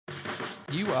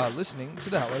You are listening to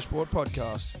the Hello Sport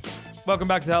Podcast. Welcome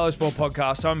back to the Hello Sport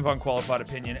Podcast. I'm of unqualified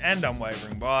opinion and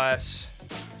unwavering bias.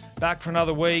 Back for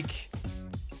another week.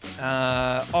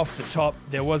 Off the top,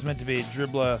 there was meant to be a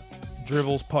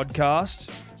Dribbles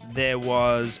podcast. There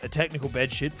was a technical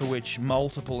bedshit for which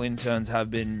multiple interns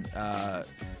have been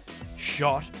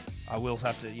shot. I will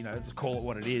have to, call it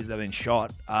what it is. They've been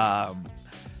shot.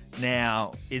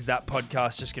 Now, is that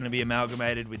podcast just going to be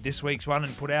amalgamated with this week's one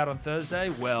and put out on Thursday?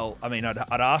 Well, I mean, I'd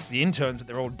ask the interns, but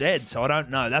they're all dead, so I don't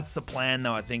know. That's the plan,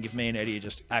 though, I think, if me and Eddie are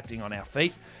just acting on our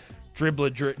feet.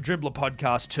 Dribbler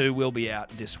Podcast 2 will be out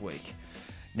this week.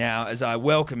 Now, as I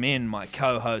welcome in my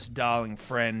co-host, darling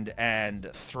friend, and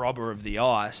throbber of the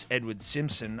ice, Edward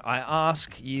Simpson, I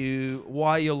ask you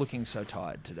why you're looking so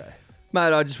tired today.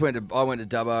 Mate, I went to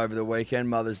Dubbo over the weekend.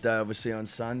 Mother's Day, obviously, on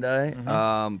Sunday.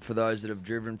 Mm-hmm. For those that have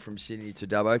driven from Sydney to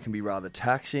Dubbo, it can be rather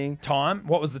taxing. Time?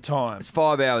 What was the time? It's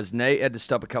 5 hours neat. Had to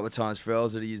stop a couple of times for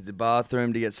Elsa to use the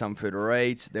bathroom to get some food to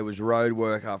eat. There was road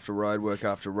work after road work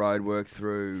after road work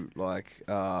through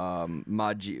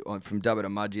Mudgee, from Dubbo to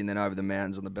Mudgee, and then over the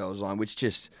mountains on the Bells Line, which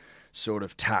just sort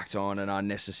of tacked on an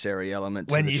unnecessary element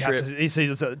to the trip. You see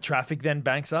the traffic then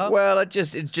banks up? Well, it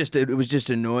was just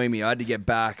annoying me. I had to get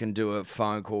back and do a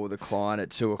phone call with a client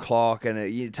at 2:00,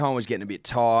 and time was getting a bit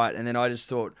tight. And then I just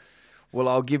thought, well,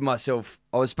 I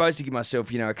was supposed to give myself,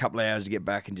 a couple of hours to get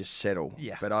back and just settle.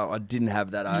 Yeah. But I didn't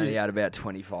have that. I only had about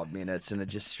 25 minutes, and it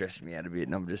just stressed me out a bit.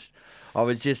 And I'm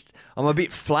a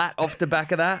bit flat off the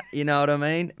back of that. You know what I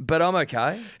mean? But I'm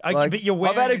okay. But I've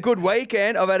had a good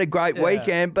weekend. I've had a great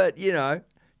weekend, but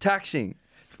taxing.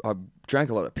 I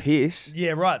drank a lot of piss.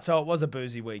 Yeah, right. So it was a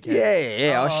boozy weekend.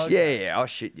 Yeah. Okay. Oh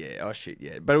shit,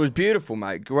 yeah. But it was beautiful,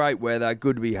 mate. Great weather.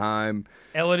 Good to be home.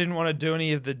 Ella didn't want to do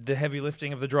any of the heavy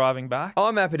lifting of the driving back.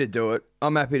 I'm happy to do it.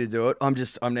 I'm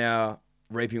now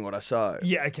reaping what I sow.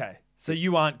 Yeah, okay. So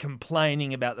you aren't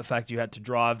complaining about the fact you had to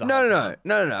drive the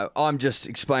No. I'm just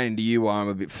explaining to you why I'm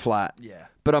a bit flat. Yeah.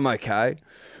 But I'm okay.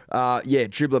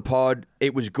 Dribbler pod.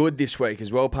 It was good this week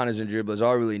as well, punters and dribblers.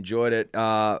 I really enjoyed it.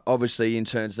 Obviously,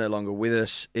 intern's no longer with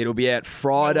us. It'll be out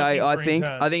Friday, I think.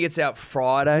 Interns. I think it's out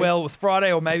Friday. Well, with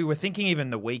Friday, or maybe we're thinking even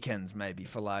the weekends, maybe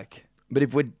for But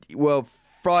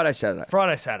Friday, Saturday.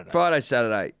 Friday,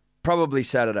 Saturday. Probably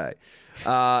Saturday.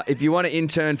 If you want to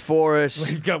intern for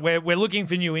us, we're looking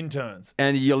for new interns,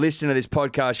 and you're listening to this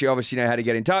podcast, you obviously know how to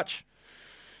get in touch.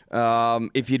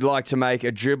 If you'd like to make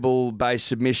a dribble-based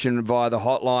submission via the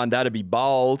hotline, that'd be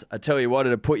bold. I tell you what,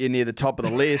 it'd put you near the top of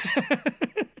the list.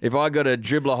 If I got a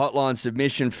dribbler hotline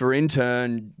submission for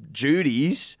intern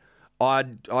duties,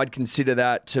 I'd consider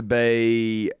that to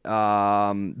be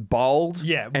bold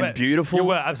and beautiful. You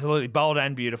were absolutely bold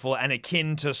and beautiful, and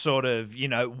akin to sort of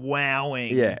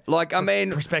wowing. Yeah,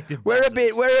 prospective. We're a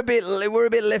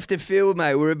bit left of field,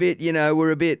 mate. We're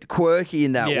a bit quirky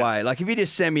in that way. Like if you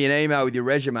just send me an email with your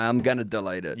resume, I'm gonna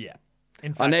delete it. Yeah.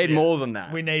 In fact, I need more than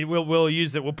that. We'll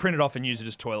use it. We'll print it off and use it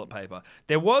as toilet paper.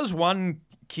 There was one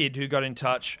kid who got in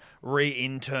touch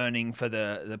re-interning for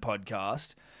the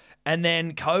podcast. And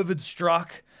then COVID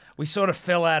struck. We sort of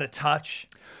fell out of touch.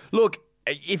 Look,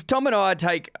 if Tom and I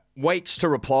take weeks to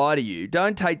reply to you,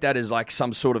 don't take that as like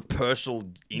some sort of personal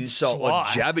insult or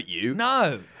jab at you.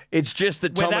 No. It's just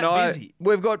that Tom and I, busy.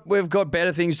 we've got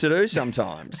better things to do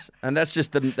sometimes, and that's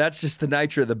just the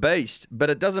nature of the beast. But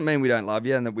it doesn't mean we don't love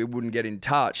you and that we wouldn't get in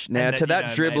touch. Now, to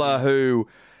that dribbler who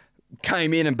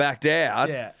came in and backed out.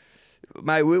 Yeah.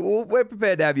 Mate, we're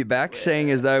prepared to have you back,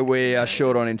 seeing as though we are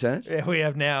short on interns. Yeah, we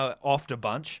have now offed a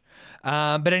bunch.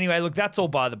 But anyway, look, that's all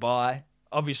by the by.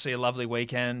 Obviously a lovely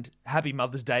weekend. Happy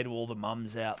Mother's Day to all the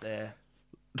mums out there.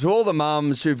 To all the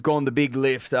mums who've gone the big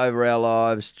lift over our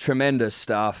lives, tremendous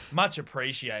stuff. Much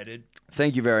appreciated.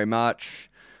 Thank you very much.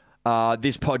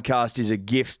 This podcast is a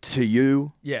gift to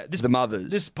you, the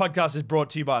mothers. This podcast is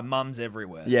brought to you by mums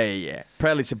everywhere. Yeah.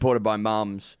 Proudly supported by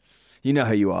mums. You know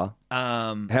who you are.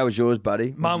 How was yours,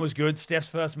 buddy? Mine was good. Steph's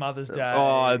first Mother's Day.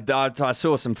 Oh, I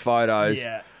saw some photos.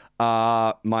 Yeah.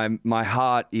 My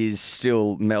heart is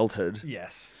still melted.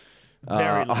 Yes.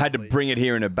 I had to bring it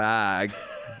here in a bag.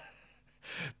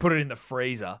 Put it in the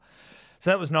freezer.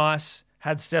 So that was nice.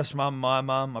 Had Steph's mum, my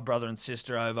mum, my brother and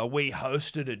sister over. We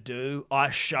hosted a do. I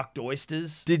shucked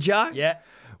oysters. Did ya? Yeah.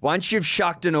 Once you've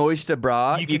shucked an oyster,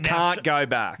 bruh, you can't go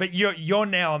back. But you're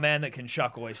now a man that can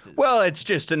shuck oysters. Well, it's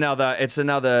just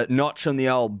another notch on the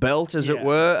old belt, as it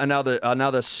were.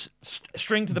 Another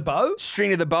string to the bow. String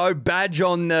to the bow. Badge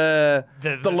on the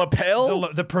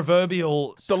lapel. The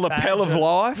proverbial. The lapel of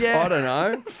life. Yeah. I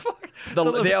don't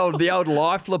know. The old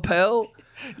life lapel.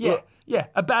 Yeah. Yeah,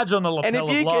 a badge on the lapel And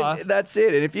if you of life. can, that's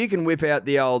it. And if you can whip out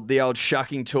the old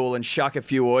shucking tool and shuck a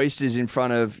few oysters in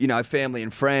front of family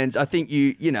and friends, I think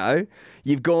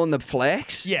you've gone the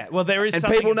flex. Yeah, well, there is and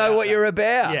something people know about what that. you're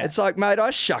about. Yeah. It's like, mate, I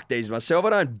shuck these myself.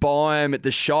 I don't buy them at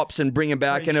the shops and bring them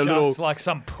back in a little, like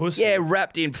some pussy. yeah,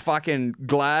 wrapped in fucking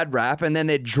Glad wrap, and then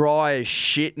they're dry as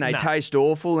shit and they taste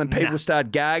awful, and people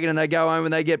start gagging and they go home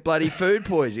and they get bloody food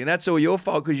poisoning. That's all your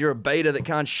fault because you're a beater that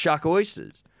can't shuck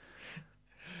oysters.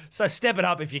 So step it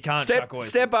up if you can't shuck oysters.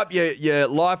 Step up your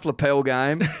life lapel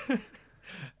game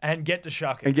and get to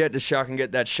shucking. and get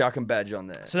that shucking badge on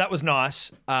there. So that was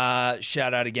nice.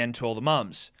 Shout out again to all the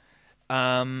mums.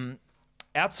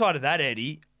 Outside of that,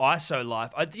 Eddie, ISO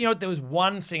life. There was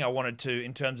one thing I wanted to,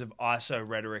 in terms of ISO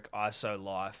rhetoric, ISO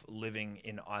life, living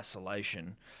in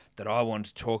isolation, that I wanted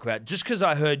to talk about, just because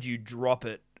I heard you drop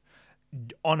it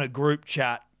on a group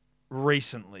chat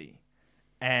recently.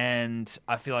 And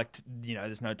I feel like,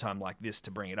 there's no time like this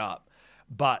to bring it up.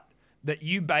 But that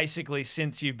you basically,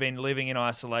 since you've been living in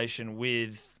isolation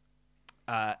with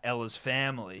Ella's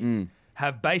family,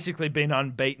 have basically been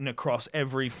unbeaten across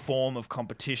every form of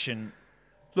competition.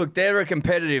 Look, they're a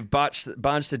competitive bunch, the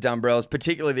Dumbrells,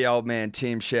 particularly the old man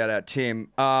Tim. Shout out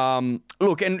Tim.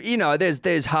 Look, and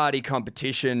there's hardy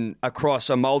competition across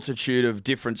a multitude of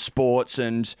different sports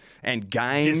and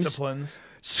games. Disciplines.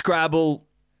 Scrabble,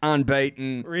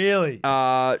 unbeaten. Really?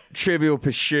 Trivial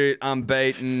Pursuit,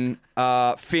 unbeaten.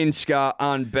 Finska,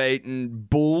 unbeaten.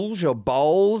 Bulls or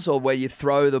bowls, or where you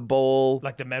throw the ball.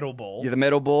 Like the metal ball. Yeah, the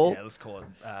metal ball. Yeah, let's call it,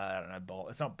 I don't know, ball.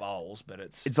 It's not bowls, but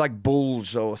it's... It's like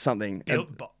bulls or something.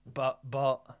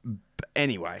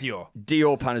 Anyway.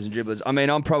 Dior punters and dribblers. I mean,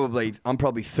 I'm probably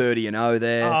 30-0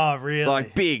 there. Oh, really?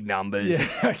 Like big numbers. Yeah,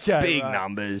 okay, big right.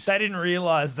 numbers. They didn't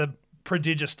realise the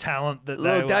prodigious talent that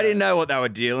Look, they didn't know what they were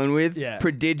dealing with. Yeah.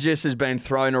 Prodigious has been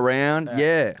thrown around.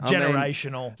 Yeah.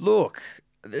 Generational. Look,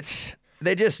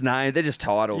 they're just names. They're just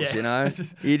titles,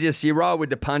 You roll with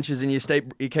the punches and you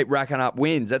keep racking up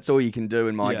wins. That's all you can do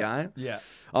in my game. Yeah.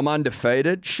 I'm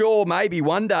undefeated. Sure, maybe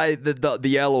one day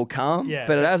the L will come,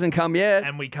 but it hasn't come yet.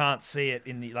 And we can't see it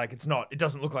in the, it's not, it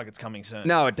doesn't look like it's coming soon.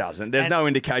 No, it doesn't. There's no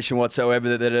indication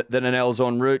whatsoever that an L's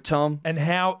en route, Tom. And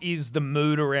how is the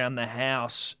mood around the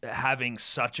house having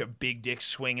such a big dick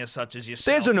swinger such as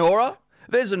yourself?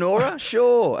 There's an aura,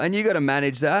 sure. And you got to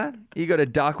manage that. You got to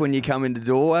duck when you come into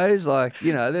doorways.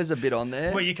 There's a bit on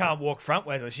there. Well, you can't walk front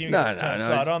ways. I assume you just turn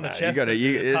side on. The chest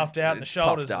is puffed out and the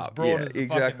shoulders as broad as the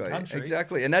fucking country.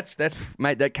 Exactly. And that's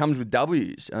mate, that comes with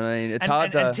W's. I mean, it's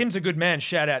hard to... And Tim's a good man.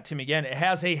 Shout out Tim again.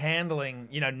 How's he handling,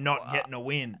 not getting a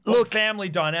win? Look, family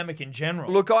dynamic in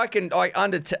general. Look,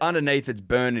 underneath it's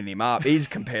burning him up. He's a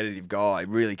competitive guy,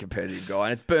 really competitive guy,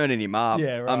 and it's burning him up.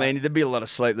 Yeah, right. I mean, there'd be a lot of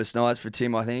sleepless nights for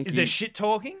Tim, I think. Is there shit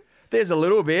talking? There's a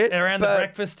little bit. Around the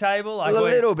breakfast table? A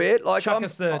little bit.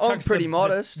 I'm pretty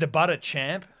modest. The butter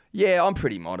champ. Yeah, I'm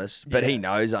pretty modest. But he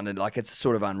knows it's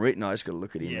sort of unwritten. I just got to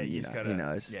look at him. Yeah, he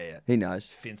knows. Yeah. He knows.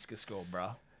 Finska score, bro.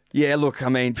 Yeah, look, I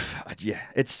mean,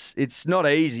 it's not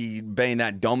easy being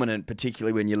that dominant,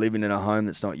 particularly when you're living in a home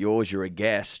that's not yours. You're a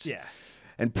guest. Yeah.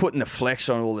 And putting the flex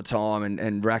on all the time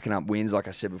and racking up wins, like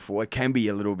I said before, it can be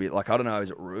a little bit I don't know, is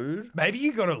it rude? Maybe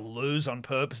you got to lose on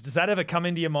purpose. Does that ever come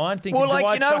into your mind? Thinking, when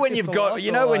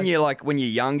you're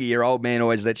younger, your old man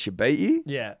always lets you beat you.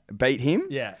 Yeah. Beat him.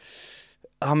 Yeah.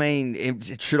 I mean,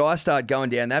 should I start going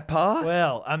down that path?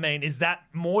 Well, I mean, is that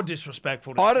more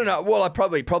disrespectful to I don't know. Well, I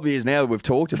probably is now that we've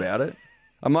talked about it.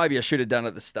 Maybe I should have done it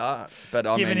at the start. But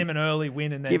giving him an early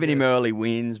win and then giving him early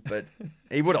wins, but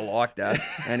he would have liked that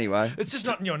anyway. It's just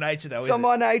not in your nature, though. It's not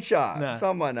my nature. No. It's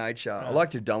not my nature. I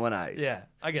like to dominate. Yeah,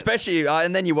 I get especially,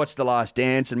 and then you watch The Last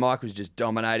Dance, and Mike was just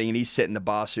dominating, and he's setting the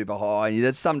bar super high, and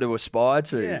that's something to aspire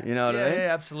to. Yeah. You know what I mean?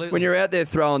 Yeah, absolutely. When you're out there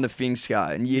throwing the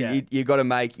Finska, and you got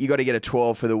to get a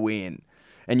 12 for the win.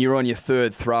 And you're on your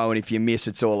third throw, and if you miss,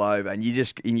 it's all over. And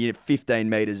you're 15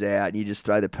 metres out, and you just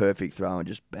throw the perfect throw and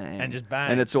just bang.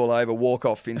 And it's all over. Walk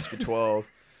off Finska 12.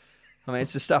 I mean,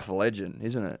 it's the stuff of legend,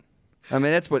 isn't it? I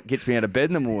mean, that's what gets me out of bed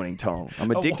in the morning, Tom.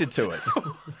 I'm addicted to it.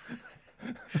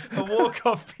 A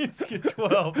walk-off Finska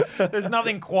 12. There's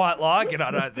nothing quite like it,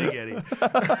 I don't think, Eddie.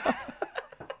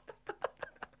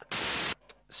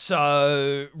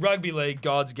 So, rugby league,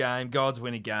 God's game, God's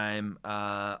win a game,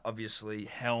 obviously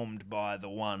helmed by the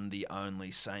one, the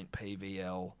only St.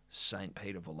 PVL, St.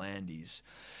 Peter Volandis.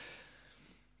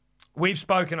 We've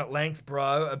spoken at length,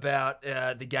 bro, about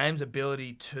the game's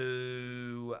ability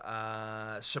to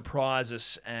surprise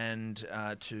us and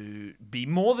to be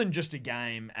more than just a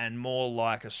game and more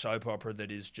like a soap opera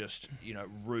that is just,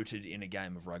 rooted in a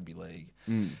game of rugby league.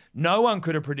 No one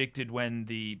could have predicted when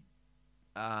the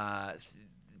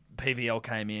PVL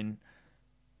came in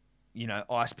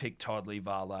ice pick Todd Lee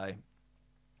Varley.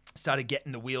 Started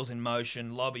getting the wheels in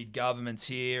motion, lobbied governments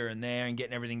here and there and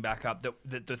getting everything back up.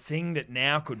 The thing that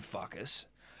now could fuck us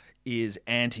is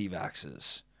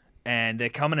anti-vaxxers. And they're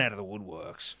coming out of the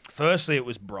woodworks. Firstly, it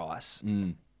was Bryce,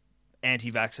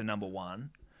 anti-vaxxer number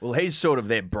one. Well, he's sort of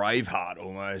their Braveheart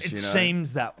almost, It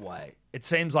seems that way. It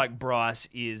seems like Bryce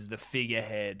is the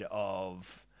figurehead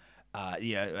of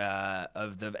the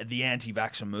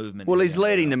anti-vaxxer movement. Well, he's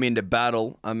leading them into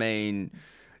battle. I mean,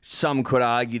 some could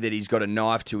argue that he's got a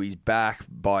knife to his back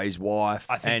by his wife.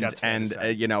 I think that's fair to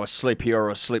say. A slip here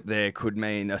or a slip there could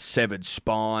mean a severed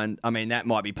spine. I mean, that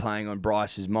might be playing on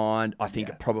Bryce's mind. I think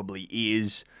it probably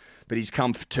is. But he's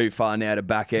come too far now to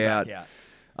back out.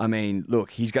 I mean,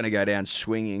 look, he's going to go down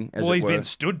swinging, as it were. He's been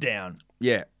stood down.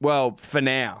 Yeah, well, for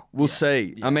now. We'll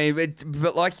see. Yeah. I mean,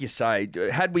 but like you say,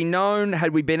 had we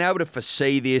been able to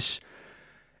foresee this,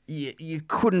 you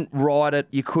couldn't write it,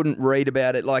 you couldn't read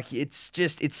about it. Like, it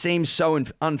seems so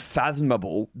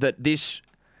unfathomable that this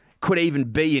could even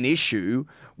be an issue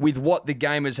with what the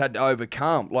game has had to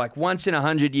overcome. Like, once in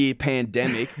 100-year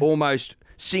pandemic almost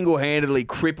single-handedly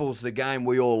cripples the game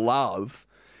we all love.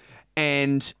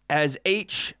 And as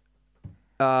each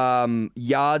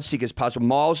yardstick has passed, or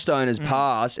milestone has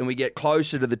passed, and we get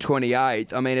closer to the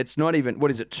 28th, I mean, it's not even,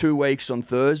 2 weeks on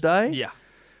Thursday? Yeah.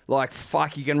 Like,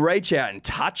 fuck, you can reach out and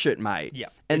touch it, mate. Yeah.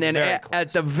 And then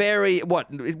at the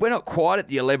we're not quite at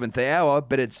the 11th hour,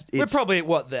 but it's we're probably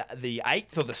at the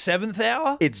 8th or the 7th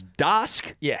hour? It's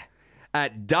dusk. Yeah.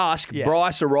 At dusk,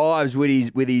 Bryce arrives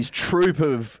with his troop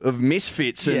of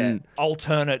misfits and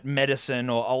alternate medicine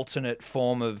or alternate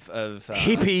form of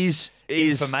hippies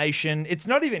information. It's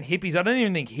not even hippies. I don't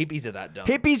even think hippies are that dumb.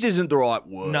 Hippies isn't the right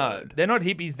word. No, they're not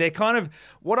hippies. They're kind of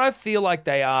what I feel like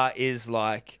they are is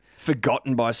like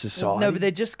forgotten by society. No, but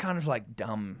they're just kind of like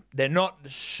dumb. They're not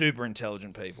super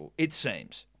intelligent people. It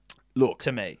seems. Look,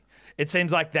 to me, it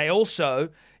seems like they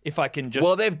also. If I can just...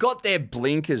 Well, they've got their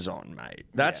blinkers on, mate.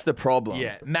 That's the problem.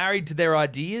 Yeah. Married to their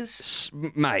ideas?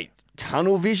 Mate,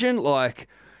 tunnel vision? Like,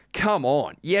 come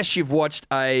on. Yes, you've watched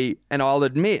and I'll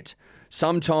admit,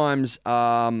 sometimes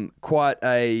quite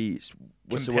a...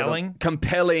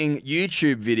 compelling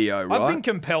YouTube video, right? I've been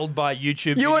compelled by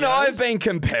YouTube videos. You and I have been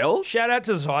compelled. Shout out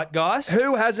to Zeitgeist.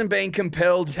 Who hasn't been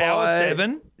compelled Tower by...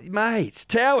 7. Mate,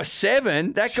 Tower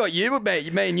 7? That got you,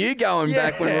 me and you going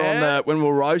back when we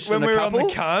were roasting a couple. When we were on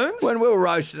the cones? When we were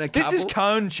roasting a couple. This is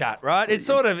cone chat, right? It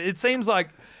seems like...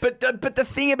 But the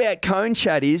thing about cone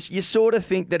chat is you sort of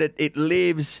think that it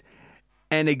lives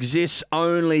and exists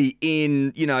only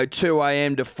in, 2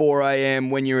 a.m. to 4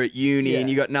 a.m. when you're at uni and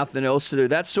you got nothing else to do.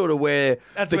 That's sort of where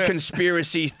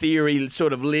conspiracy theory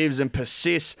sort of lives and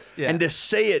persists. Yeah. And to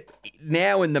see it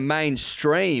now in the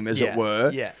mainstream, as it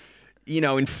were,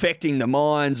 infecting the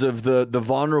minds of the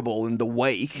vulnerable and the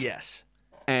weak. Yes.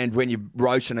 And when you're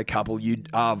roasting a couple, you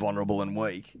are vulnerable and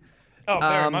weak. Oh,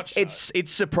 very much so.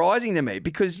 It's surprising to me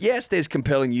because, yes, there's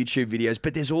compelling YouTube videos,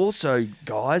 but there's also,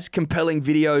 guys, compelling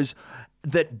videos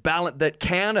that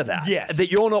counter that. Yes.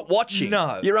 That you're not watching.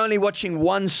 No. You're only watching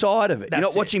one side of it. You're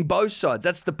not watching both sides.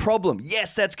 That's the problem.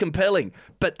 Yes, that's compelling,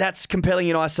 but that's compelling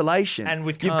in isolation. And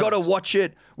with You've got to watch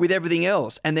it with everything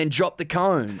else and then drop the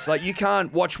cones. Like, you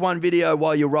can't watch one video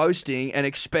while you're roasting and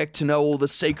expect to know all the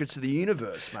secrets of the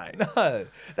universe, mate. No,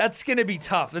 that's going to be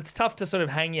tough. It's tough to sort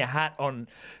of hang your hat on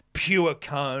pure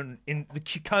cone.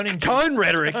 Cone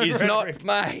rhetoric is not,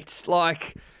 mate,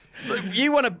 like...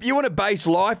 You want to base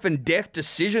life and death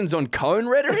decisions on cone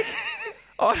rhetoric?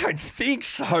 I don't think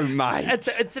so, mate.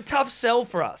 It's a tough sell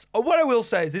for us. What I will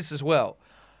say is this as well.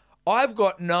 I've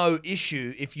got no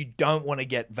issue if you don't want to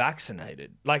get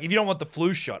vaccinated. Like, if you don't want the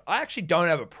flu shot, I actually don't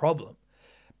have a problem.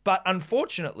 But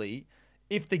unfortunately,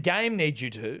 if the game needs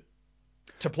you to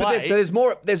play, but there's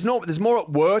more at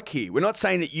work here. We're not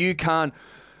saying that you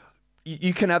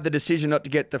can have the decision not to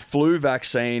get the flu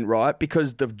vaccine, right?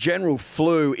 Because the general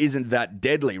flu isn't that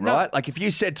deadly, right? No. Like, if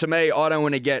you said to me, I don't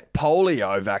want to get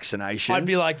polio vaccinations, I'd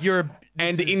be like,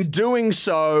 in doing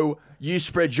so, you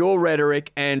spread your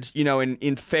rhetoric and,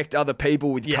 infect other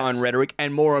people with cone rhetoric,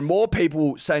 and more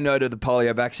people say no to the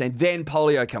polio vaccine. Then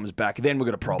polio comes back. Then we've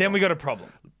got a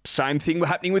problem. Same thing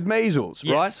happening with measles,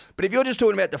 right? But if you're just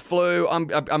talking about the flu,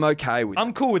 I'm okay with it.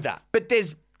 I'm cool with that. But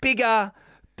there's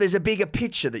a bigger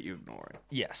picture that you're ignoring.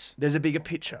 Yes. There's a bigger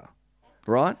picture,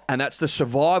 right? And that's the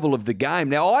survival of the game.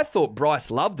 Now, I thought Bryce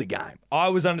loved the game. I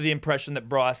was under the impression that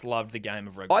Bryce loved the game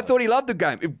of rugby. I thought he loved the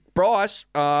game. Bryce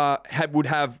would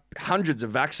have hundreds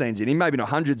of vaccines in him, maybe not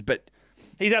hundreds, but...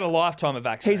 He's had a lifetime of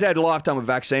vaccine. He's had a lifetime of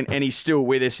vaccine, and he's still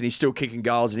with us, and he's still kicking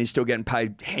goals, and he's still getting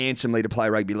paid handsomely to play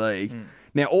rugby league.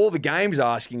 Now, all the game's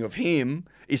asking of him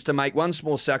is to make one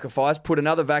small sacrifice, put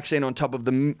another vaccine on top of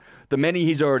the many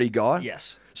he's already got.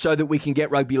 Yes. So that we can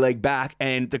get rugby league back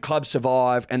and the club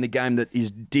survive and the game that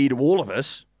is dear to all of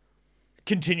us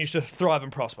continues to thrive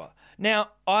and prosper. Now,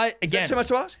 Is that too much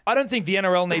to ask? I don't think the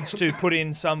NRL needs to put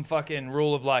in some fucking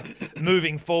rule of like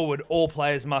moving forward, all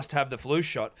players must have the flu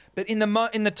shot. But in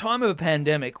the time of a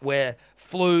pandemic where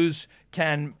flus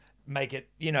can make it,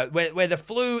 where the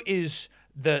flu is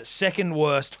the second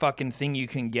worst fucking thing you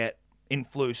can get in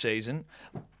flu season.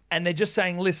 And they're just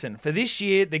saying, listen, for this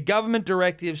year, the government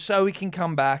directive, so we can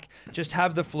come back, just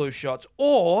have the flu shots,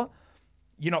 or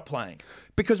you're not playing.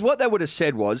 Because what they would have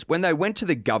said was, when they went to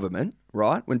the government,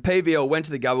 right? When PVL went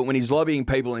to the government, when he's lobbying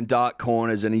people in dark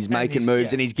corners and he's making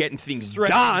moves and he's getting things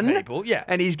done,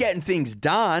 and he's getting things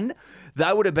done,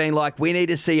 they would have been like, we need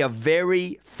to see a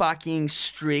very fucking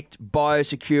strict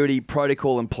biosecurity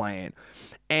protocol and plan.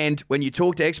 And when you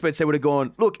talk to experts, they would have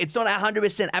gone, look, it's not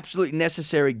 100% absolutely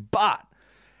necessary, but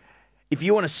if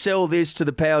you want to sell this to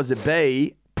the powers that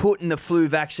be, putting the flu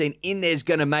vaccine in there is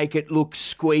going to make it look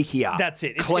squeakier. That's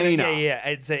it. It's cleaner.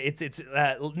 It's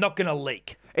not going to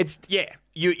leak. It's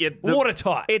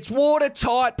watertight. It's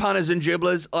watertight, punters and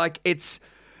dribblers. Like it's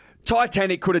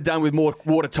Titanic could have done with more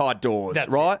watertight doors,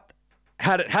 right?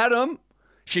 Had them,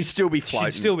 she'd still be floating.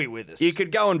 She'd still be with us. You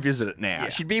could go and visit it now. Yeah.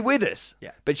 She'd be with us.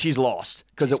 Yeah. But she's lost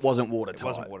because it wasn't watertight. It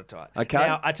wasn't watertight. Okay.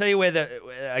 Now, I tell you where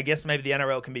I guess maybe the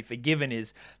NRL can be forgiven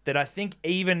is that I think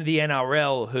even the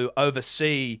NRL, who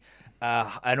oversee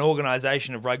an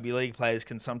organisation of rugby league players,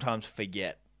 can sometimes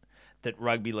forget that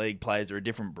rugby league players are a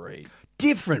different breed.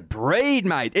 Different breed,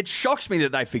 mate. It shocks me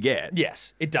that they forget.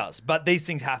 Yes, it does. But these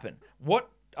things happen. What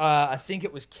I think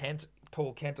it was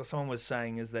Paul Kent or someone was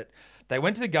saying is that they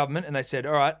went to the government and they said,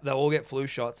 all right, they'll all get flu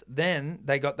shots. Then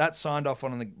they got that signed off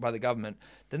by the government.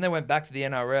 Then they went back to the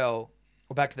NRL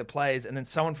or back to the players, and then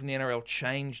someone from the NRL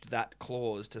changed that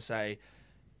clause to say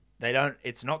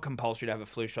it's not compulsory to have a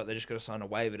flu shot. They just got to sign a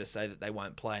waiver to say that they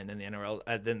won't play. And then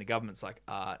then the government's like,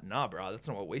 nah, bro, that's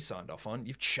not what we signed off on.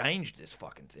 You've changed this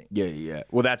fucking thing. Yeah.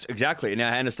 Well, that's exactly.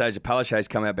 Now, Anastasia Palaszczuk's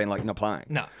come out being like, not playing.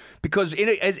 No. Because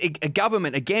as a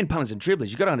government, again, punters and dribblers,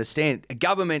 you've got to understand, a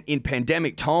government in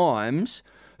pandemic times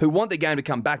who want the game to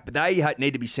come back, but they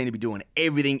need to be seen to be doing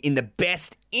everything in the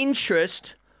best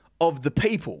interest of the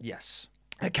people. Yes.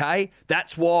 Okay?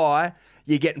 That's why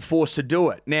you're getting forced to do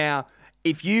it. Now,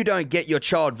 if you don't get your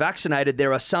child vaccinated,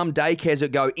 there are some daycares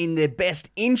that go, in the best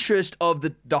interest of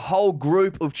the whole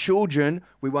group of children,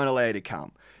 we won't allow you to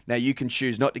come. Now, you can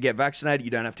choose not to get vaccinated. You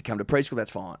don't have to come to preschool.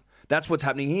 That's fine. That's what's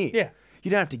happening here. Yeah.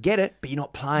 You don't have to get it, but you're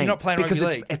not playing. You're not playing because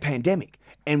rugby it's league. a pandemic.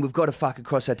 And we've got to fucking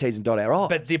cross our T's and dot our I's.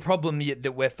 But the problem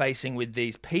that we're facing with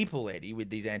these people, Eddie,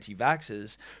 with these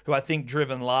anti-vaxxers, who I think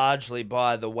driven largely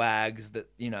by the wags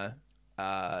that,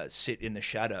 sit in the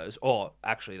shadows, or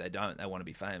actually they don't, they want to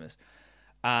be famous,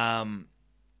 that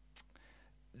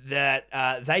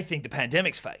they think the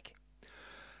pandemic's fake.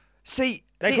 See,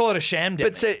 they call it a sham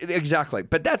demic. Exactly.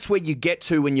 But that's where you get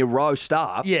to when you roast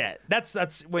up. Yeah,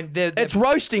 that's when they're it's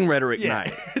roasting rhetoric, yeah.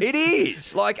 mate. It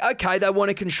is. Like, okay, they want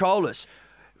to control us.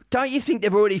 Don't you think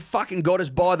they've already fucking got us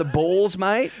by the balls,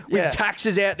 mate? With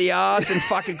taxes out the arse and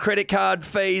fucking credit card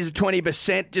fees of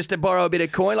 20% just to borrow a bit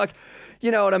of coin. Like, you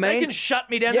know what I mean? They can shut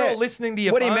me down. They're all listening to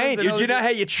your What phones. do you mean? You know how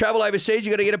you travel overseas? You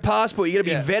got to get a passport. You got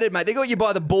to be vetted, mate. They got you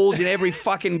by the balls in every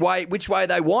fucking way, which way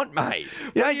they want, mate.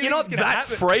 You're not that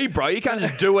free, bro. You can't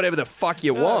just do whatever the fuck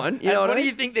you want. You know what I mean? What do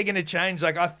you think they're going to change?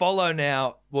 Like, I follow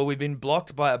now. Well, we've been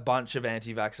blocked by a bunch of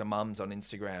anti-vaxxer mums on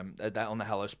Instagram on the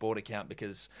Hello Sport account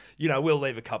because, we'll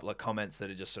leave a couple of comments that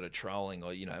are just sort of trolling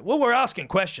or, we're asking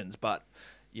questions, but,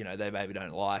 they maybe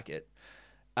don't like it.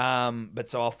 But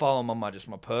so I'll follow them on my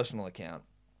personal account.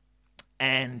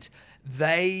 And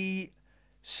they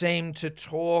seem to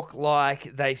talk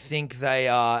like they think they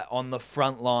are on the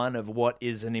front line of what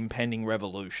is an impending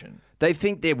revolution. They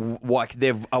think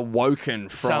they've awoken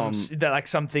from they're like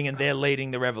something, and they're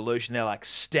leading the revolution. They're like,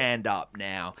 stand up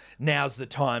now. Now's the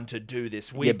time to do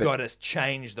this. We've got to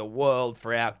change the world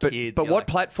for our kids. But what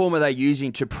platform are they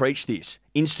using to preach this?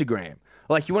 Instagram.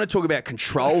 Like, you want to talk about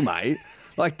control, mate?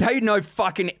 Like, they know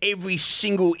fucking every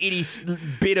single itty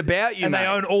bit about you, and mate. They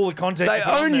own all the content. They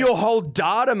own your whole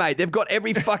data, mate. They've got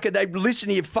every fucking... They listen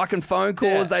to your fucking phone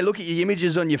calls. Yeah. They look at your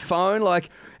images on your phone. Like,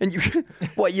 and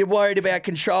you're worried about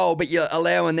control, but you're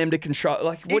allowing them to control.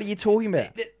 Like, what are you talking about?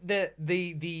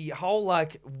 The whole,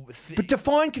 like... But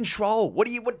define control.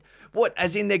 What?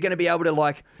 As in they're going to be able to,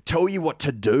 like, tell you what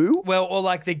to do? Well, or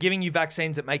like they're giving you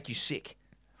vaccines that make you sick.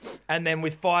 And then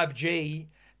with 5G...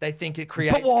 They think it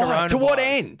creates coronavirus. To what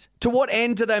end? To what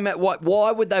end do they make?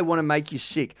 Why would they want to make you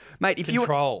sick, mate? If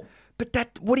control.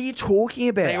 But what are you talking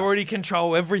about? They already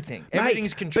control everything. Mate,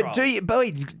 Everything's controlled.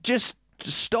 But just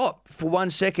stop for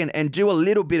 1 second and do a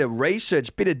little bit of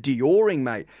research, bit of Dioring,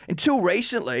 mate. Until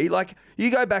recently, like you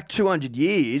go back 200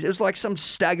 years, it was like some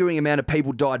staggering amount of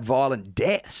people died violent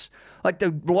deaths. Like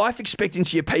the life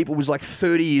expectancy of people was like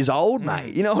 30 years old,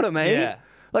 mate. You know what I mean? Yeah.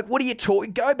 Like, what are you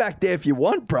talking? Go back there if you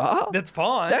want, bruh. That's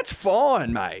fine. That's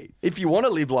fine, mate. If you want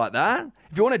to live like that,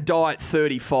 if you want to die at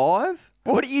 35,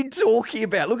 what are you talking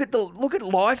about? Look at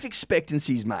life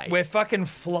expectancies, mate. We're fucking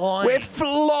flying. We're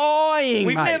flying,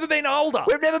 We've mate. never been older.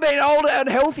 We've never been older and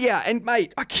healthier. And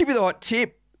mate, I give you the right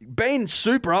tip. Being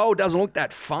super old doesn't look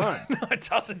that fun. No, it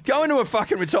doesn't. Go into a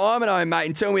fucking retirement home, mate,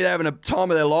 and tell me they're having a time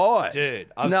of their lives.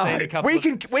 Dude, I've seen a couple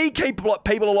we keep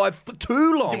people alive for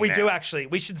too long. We now. do actually.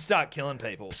 We should start killing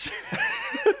people.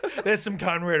 There's some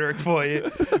cone rhetoric for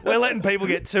you. We're letting people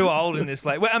get too old in this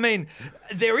place. Well, I mean,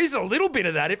 there is a little bit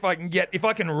of that. If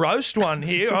I can roast one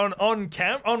here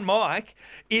on mic,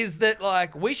 is that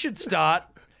like we should start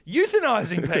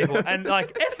euthanizing people and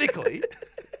like ethically.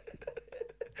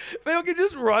 People can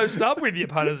just roast up with you,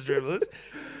 punters and dribblers.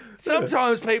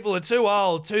 Sometimes people are too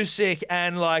old, too sick,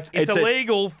 and like it's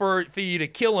illegal for you to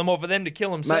kill them or for them to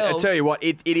kill themselves. Mate, I tell you what,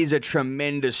 it is a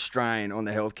tremendous strain on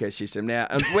the healthcare system now.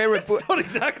 And That's not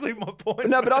exactly my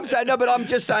point. but I'm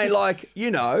just saying, like,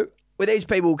 you know, where these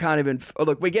people can't even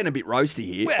look. We're getting a bit roasty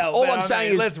here. Well, all I'm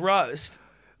saying is, let's roast.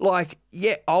 like,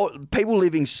 yeah, people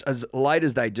living as late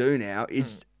as they do now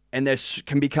is. And they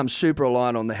can become super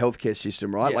reliant on the healthcare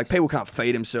system, right? Yes. Like people can't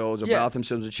feed themselves or bath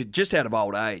themselves and shit just out of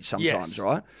old age sometimes,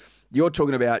 right? You're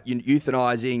talking about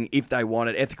euthanizing if they want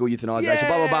it, ethical euthanization,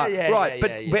 blah, blah, blah.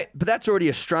 Right, but that's already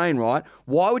a strain, right?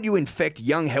 Why would you infect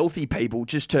young, healthy people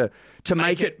just to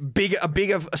make it a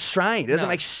bigger strain? It doesn't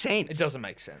make sense. It doesn't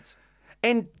make sense.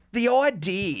 And the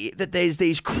idea that there's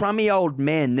these crummy old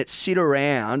men that sit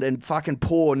around and fucking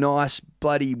pour nice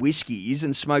bloody whiskies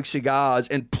and smoke cigars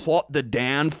and plot the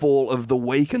downfall of the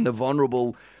weak and the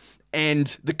vulnerable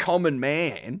and the common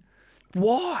man,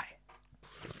 why?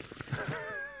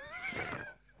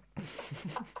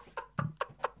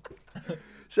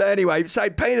 So anyway,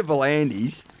 Peter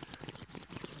V'landys,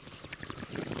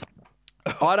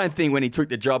 I don't think when he took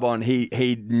the job on,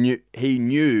 he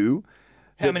knew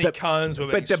how many cones were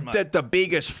being smoked. But the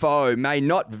biggest foe may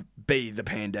not be the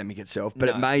pandemic itself, but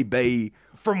it may be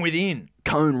from within.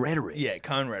 Cone rhetoric. Yeah,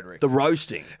 cone rhetoric. The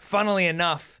roasting. Funnily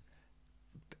enough,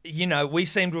 you know, we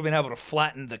seem to have been able to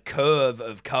flatten the curve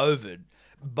of COVID,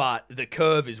 but the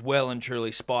curve is well and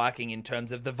truly spiking in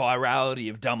terms of the virality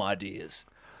of dumb ideas.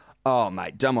 Oh,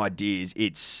 mate, dumb ideas.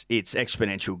 It's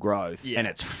exponential growth, and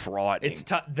it's frightening.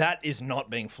 That is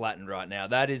not being flattened right now.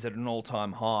 That is at an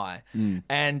all-time high.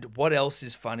 And what else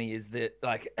is funny is that,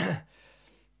 like,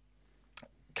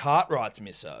 Cartwright's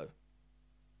misso,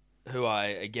 who I,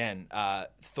 again,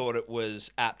 thought it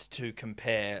was apt to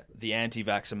compare the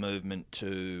anti-vaxxer movement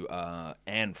to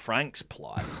Anne Frank's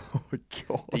plight. Oh,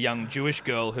 God. The young Jewish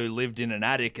girl who lived in an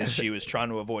attic as she was trying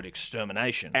to avoid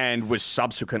extermination. And was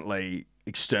subsequently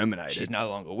exterminated. She's no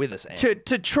longer with us, Anne.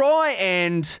 To try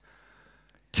and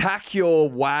tack your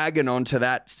wagon onto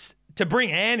that... To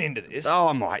bring Anne into this.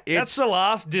 Oh, mate. That's the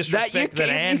last disrespect that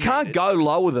Anne You can't go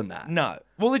lower than that. No.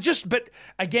 Well, but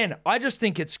again, I just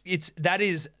think that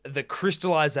is the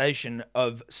crystallization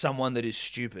of someone that is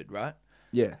stupid, right?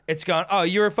 Yeah. It's gone, oh,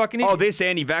 you're a fucking idiot. Oh, this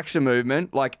anti-vaxxer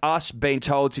movement, like us being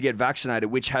told to get vaccinated,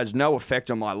 which has no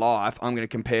effect on my life, I'm going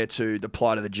to compare to the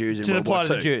plight of the Jews in World War II. To the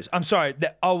plight of the Jews. I'm sorry.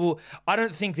 I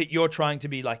don't think that you're trying to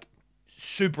be like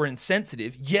super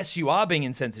insensitive. Yes, you are being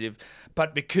insensitive,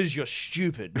 but because you're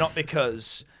stupid, not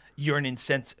because you're an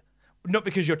insensitive. Not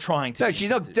because you're trying to. No, she's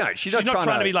not. No, she's not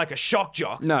trying to be like a shock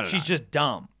jock. No, she's just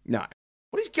dumb. No.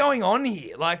 What is going on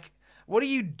here? Like, what are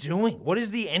you doing? What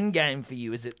is the end game for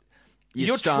you? Is it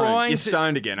you're stoned? You're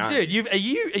stoned again, aren't you? Dude, are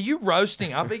you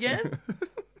roasting up again?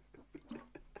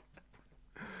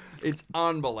 It's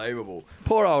unbelievable.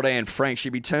 Poor old Anne Frank. She'd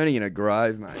be turning in a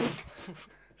grave, mate.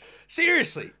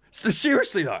 Seriously.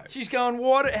 Seriously though, she's going.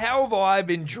 What? How have I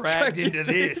been dragged into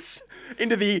this?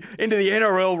 into the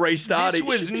NRL restarting.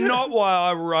 This was not why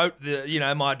I wrote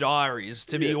my diaries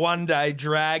to be one day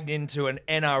dragged into an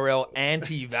NRL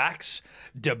anti-vax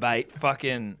debate.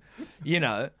 Fucking,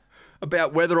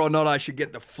 about whether or not I should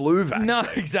get the flu vaccine. No,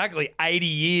 exactly. 80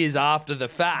 years after the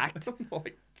fact. Oh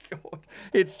my God,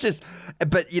 it's just.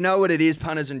 But you know what it is,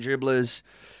 punters and dribblers.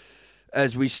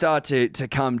 As we start to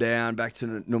come down back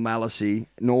to normalcy.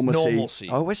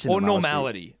 Oh, where's the or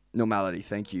normality. Normality,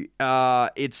 thank you.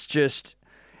 It's just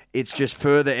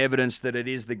further evidence that it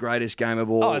is the greatest game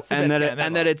of all, Oh, it's the best game ever.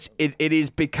 and that it is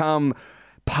become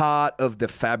part of the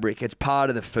fabric. It's part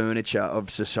of the furniture of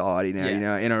society now. Yeah.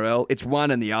 You know, NRL. It's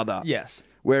one and the other. Yes.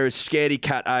 Whereas scaredy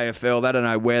cat AFL, they don't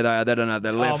know where they are. They don't know if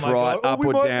they're left, my right, God. up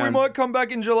or down. We might come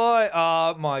back in July.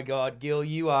 Oh, my God. Gil,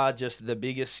 you are just the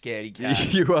biggest scaredy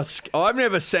cat. You are. I've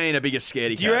never seen a bigger scaredy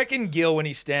cat. Do you reckon Gil, when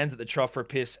he stands at the trough for a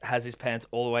piss, has his pants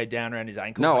all the way down around his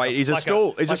ankles? No, he's a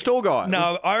stall. He's a stall guy.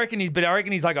 No, I reckon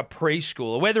he's like a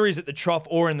preschooler. Whether he's at the trough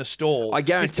or in the stall, I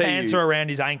guarantee his pants you- are around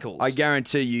his ankles. I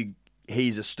guarantee you,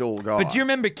 he's a stall guy. But do you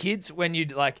remember kids when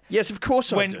you'd like? Yes, of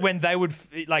course I do. When they would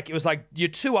like, it was like you're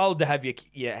too old to have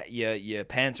your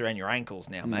pants around your ankles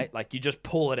now, mate. Like you just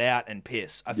pull it out and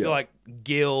piss. I feel like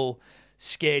Gil,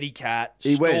 scaredy cat,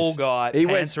 stall guy,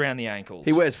 pants around the ankles.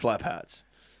 He wears flap hats.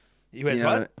 He wears You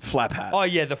know, what? flap hats. Oh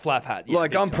yeah, the flap hat. Yeah,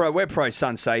 like big time. we're pro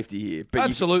sun safety here. But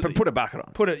Absolutely. but put a bucket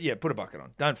on. Put a bucket on.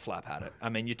 Don't flap hat it. I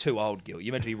mean, you're too old, Gil.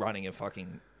 You're meant to be running a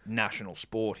fucking national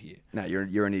sport here. No, you're an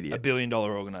 $1 idiot. billion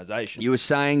organisation. You were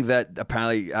saying that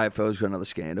apparently AFL's got another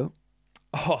scandal.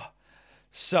 Oh,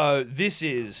 so this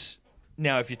is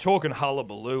now. If you're talking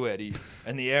hullabaloo, Eddie,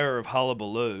 and the era of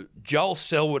hullabaloo, Joel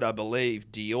Selwood, I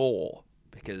believe, Dior,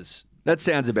 because That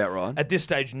sounds about right. at this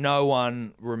stage no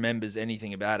one remembers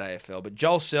anything about AFL. But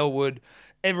Joel Selwood,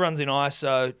 everyone's in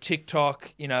ISO,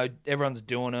 TikTok. You know, everyone's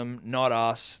doing them. Not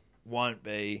us, won't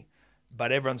be,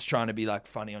 but everyone's trying to be like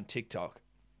funny on TikTok.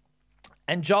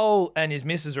 And Joel and his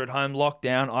missus are at home,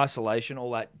 lockdown, isolation,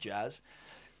 all that jazz.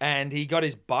 And he got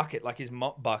his bucket, like his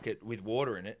mop bucket with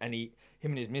water in it, and him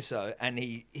and his misso, and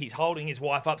he's holding his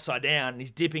wife upside down, and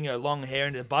he's dipping her long hair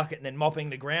into the bucket and then mopping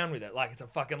the ground with it like it's a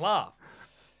fucking laugh.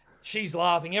 She's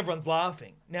laughing, everyone's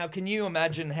laughing. Now, can you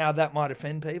imagine how that might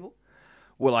offend people?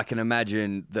 Well, I can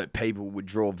imagine that people would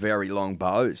draw very long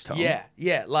bows, Tom.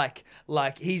 Yeah.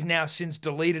 Like he's now since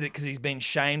deleted it because he's been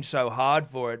shamed so hard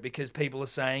for it because people are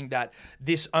saying that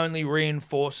this only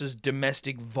reinforces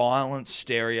domestic violence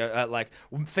like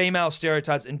female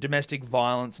stereotypes and domestic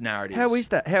violence narratives. How is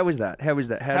that? How is that? How is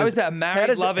that a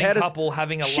married, loving couple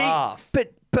having a laugh?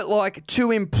 But like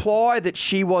to imply that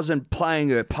she wasn't playing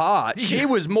her part, she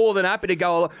was more than happy to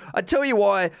go. I tell you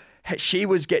why she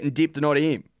was getting dipped and not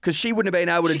him. Because she wouldn't have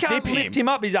been able to She can't dip lift him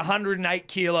up. He's a 108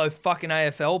 kilo fucking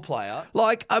AFL player.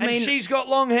 Like, I mean, and she's got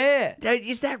long hair.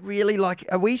 Is that really like?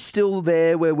 Are we still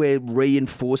there where we're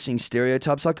reinforcing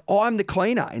stereotypes? Like, I'm the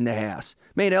cleaner in the house.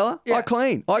 Me and Ella, Yeah. I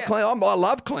clean. I clean. I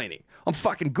love cleaning. I'm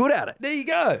fucking good at it. There you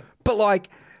go. But like,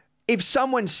 if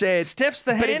someone said Steph's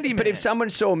the handyman. but if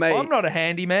someone saw me, I'm not a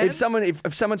handyman. If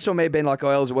someone saw me being like, "Oh,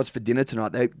 Elsa, what's for dinner tonight?"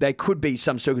 They could be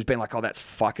some circles being like, "Oh,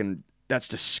 that's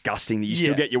disgusting that you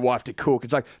still get your wife to cook."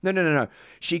 It's like, no.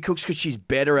 She cooks because she's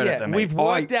better at it than me. We've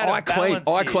worked out a balance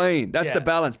I here. clean. That's the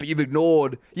balance. But you've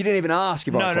ignored. You didn't even ask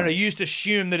if I clean. No. You just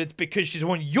assume that it's because she's a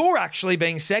woman. You're actually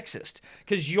being sexist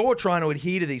because you're trying to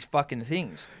adhere to these fucking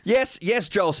things. Yes.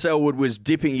 Joel Selwood was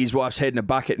dipping his wife's head in a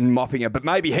bucket and mopping her, but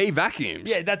maybe he vacuums.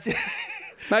 Yeah, that's it.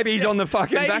 Maybe he's on the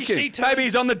fucking vacuum. Maybe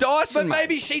he's on the Dyson. But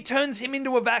maybe she turns him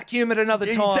into a vacuum at another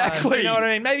time. Exactly. You know what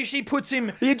I mean? Maybe she puts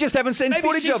him. You just haven't seen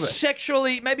footage of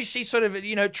it. Maybe she sort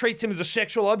of, treats him as a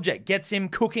sexual object, gets him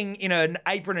cooking in an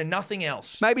apron and nothing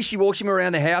else. Maybe she walks him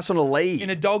around the house on a lead.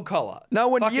 In a dog collar. No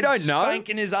one, Fucking you don't know.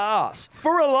 Spanking his ass.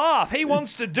 For a laugh. He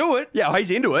wants to do it. Yeah,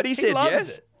 he's into it. He said loves yes.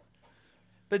 it.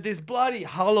 But this bloody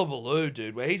hullabaloo,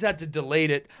 dude, where he's had to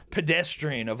delete it,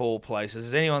 pedestrian of all places.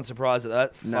 Is anyone surprised at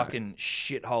that fucking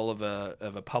shithole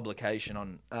of a publication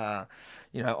on,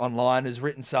 online has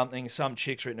written something? Some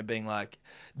chick's written it being like,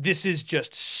 "This is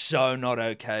just so not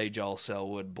okay, Joel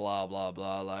Selwood, blah blah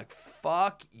blah." Like,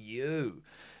 fuck you.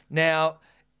 Now,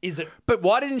 is it? But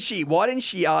why didn't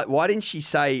she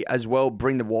say as well?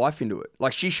 Bring the wife into it.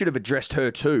 Like she should have addressed her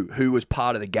too, who was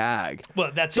part of the gag.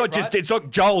 Well, that's It's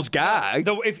not Joel's gag.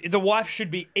 If the wife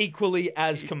should be equally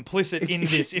as complicit in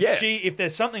this. If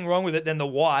there's something wrong with it, then the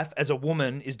wife, as a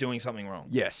woman, is doing something wrong.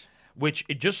 Yes. Which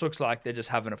it just looks like they're just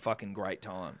having a fucking great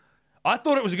time. I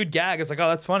thought it was a good gag. I was like, oh,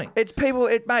 that's funny. It's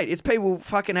people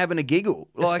fucking having a giggle.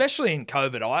 Especially in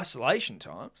COVID isolation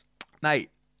times. Mate,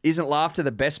 isn't laughter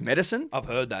the best medicine? I've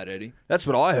heard that, Eddie. That's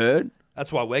what I heard.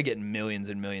 That's why we're getting millions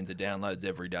and millions of downloads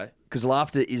every day. Because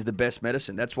laughter is the best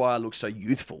medicine. That's why I look so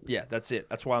youthful. Yeah, that's it.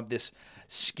 That's why this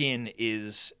skin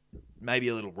is maybe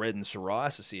a little red and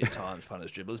psoriasis at times,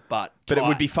 punters, dribblers, but it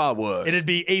would be far worse. It'd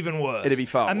be even worse. It'd be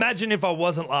far worse. Imagine if I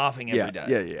wasn't laughing every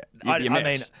day. Yeah. I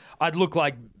mean, I'd look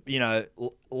like, the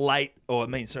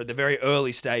very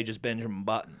early stages Benjamin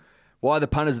Button. Why are the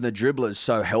punters and the dribblers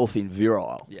so healthy and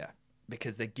virile? Yeah,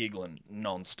 because they're giggling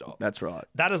non-stop. That's right.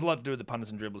 That has a lot to do with the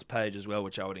punters and dribblers page as well,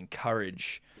 which I would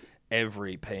encourage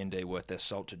every P&D worth their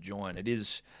salt to join. It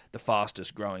is the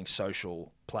fastest growing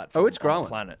social platform on the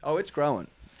planet. Oh, it's growing.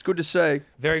 It's good to see.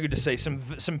 Very good to see. Some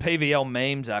PVL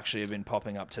memes actually have been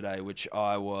popping up today, which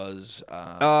I was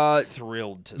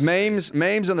thrilled to see.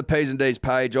 Memes on the P's and D's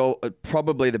page are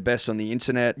probably the best on the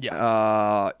internet.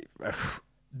 Yeah.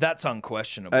 That's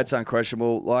unquestionable. That's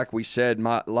unquestionable. Like we said,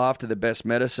 laughter the best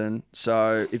medicine.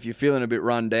 So if you're feeling a bit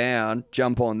run down,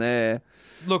 jump on there.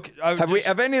 Look,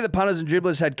 have any of the punters and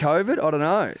dribblers had COVID? I don't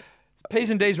know. P's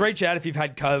and D's, reach out if you've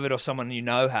had COVID or someone you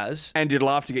know has. And did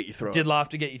laugh to get you through. Did laugh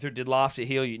to get you through. Did laugh to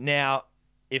heal you. Now,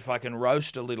 if I can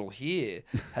roast a little here,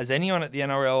 has anyone at the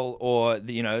NRL or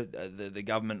the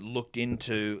government looked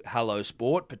into Hello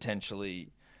Sport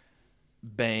potentially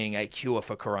being a cure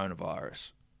for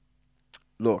coronavirus?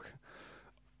 Look,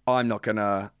 I'm not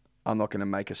gonna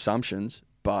make assumptions,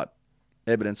 but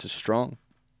evidence is strong.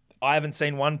 I haven't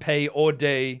seen one P or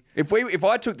D. If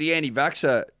I took the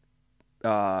anti-vaxxer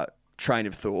train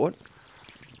of thought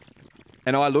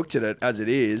and I looked at it as it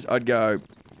is, I'd go,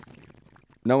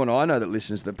 no one I know that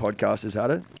listens to the podcast has had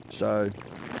it. So,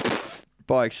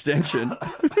 by extension,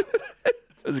 that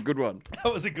was a good one.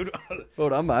 That was a good one. Well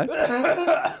done, mate.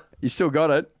 You still got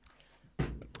it.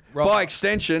 Right. By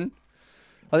extension,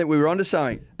 I think we were onto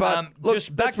something. But look,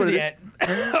 just back that's to what the it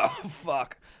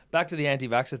is. back to the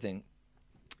anti-vaxxer thing,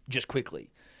 just quickly,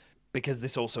 because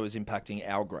this also is impacting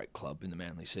our great club in the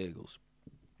Manly Seagulls.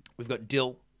 We've got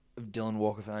Dill of Dylan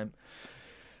Walk of Fame,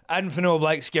 Adam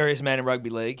Fanua-Blake, scariest man in rugby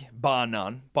league, bar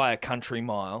none, by a country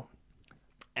mile,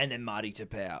 and then Marty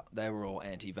Tapau. They were all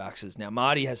anti-vaxxers. Now,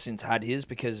 Marty has since had his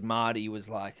because Marty was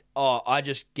like, oh, I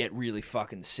just get really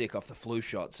fucking sick off the flu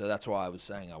shot, so that's why I was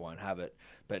saying I won't have it.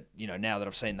 But, now that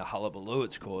I've seen the hullabaloo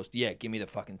it's caused, yeah, give me the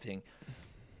fucking thing.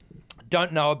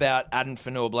 Don't know about Adam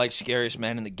Fanua-Blake, scariest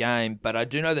man in the game, but I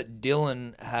do know that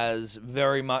Dylan has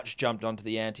very much jumped onto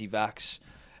the anti-vax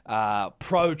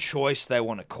pro-choice, they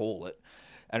want to call it.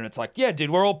 And it's like, yeah, dude,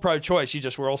 we're all pro-choice.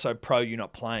 We're also pro you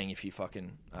not playing if you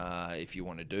fucking, if you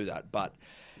want to do that. But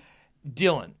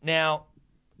Dylan, now,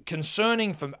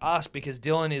 concerning from us because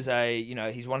Dylan is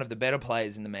he's one of the better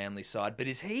players in the Manly side, but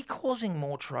is he causing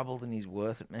more trouble than he's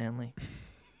worth at Manly?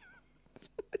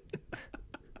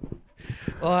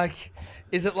 Like,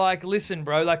 is it like, listen,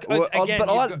 bro, like, again...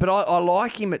 I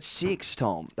like him at 6,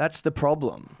 Tom. That's the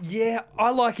problem. Yeah, I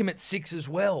like him at 6 as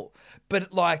well.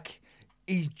 But, like...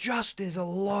 there's a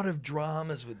lot of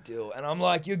dramas with Dill. And I'm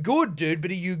like, you're good, dude,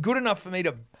 but are you good enough for me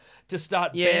to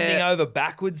start bending over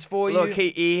backwards for you? Look,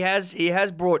 he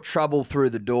has brought trouble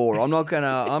through the door. I'm not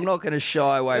gonna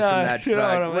shy away from that you know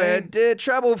fact. what I mean? Where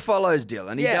trouble follows Dill,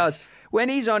 and he Yes. does. When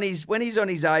he's on his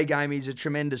A game, he's a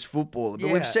tremendous footballer. But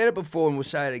Yeah. we've said it before, and we'll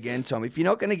say it again, Tom. If you're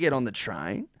not going to get on the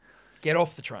train Get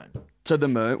off the train. to the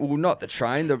moon, well, not the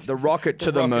train, the rocket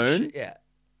to the rocket moon, shit, yeah.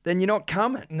 then you're not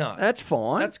coming. No. That's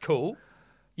fine. That's cool.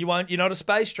 You're not a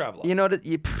space traveller. You're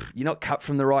not cut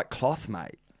from the right cloth,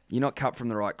 mate. You're not cut from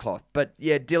the right cloth. But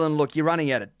yeah, Dylan, look, you're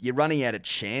running out of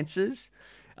chances.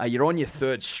 You're on your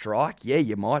third strike. Yeah,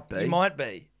 you might be. You might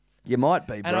be. You might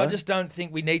be, bro. And I just don't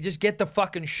think we need... Just get the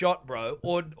fucking shot, bro.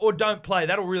 Or don't play.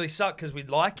 That'll really suck because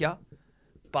we'd like you.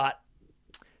 But...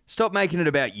 Stop making it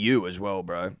about you as well,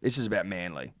 bro. This is about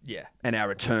Manly. Yeah. And our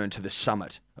return to the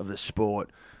summit of the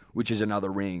sport, which is another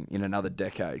ring in another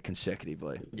decade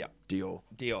consecutively. Yeah. Deal.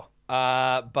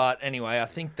 But anyway, I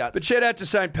think that's... But shout out to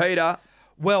St. Peter.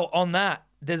 Well, on that,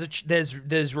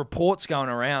 there's reports going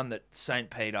around that St.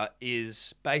 Peter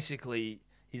is basically...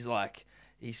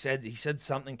 He said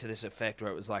something to this effect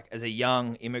where it was like, as a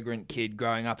young immigrant kid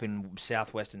growing up in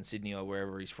southwestern Sydney or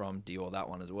wherever he's from, Dior, that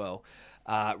one as well,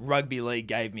 rugby league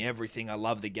gave me everything. I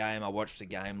love the game. I watched the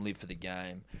game, live for the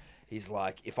game. He's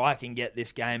like, if I can get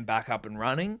this game back up and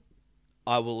running,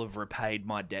 I will have repaid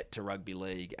my debt to rugby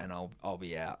league and I'll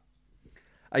be out.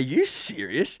 Are you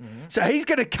serious? Mm-hmm. So he's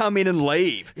going to come in and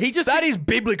leave. That is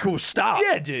biblical stuff.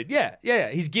 Yeah, dude. Yeah.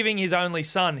 He's giving his only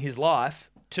son his life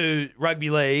to rugby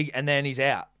league, and then he's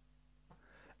out.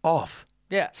 Off.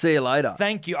 Yeah. See you later.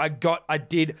 Thank you. I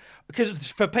did.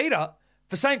 Because for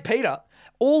St. Peter,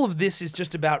 all of this is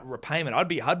just about repayment.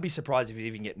 I'd be surprised if he's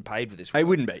even getting paid for this. He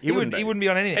wouldn't be. He wouldn't be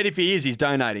on anything. And if he is, he's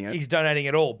donating it. He's donating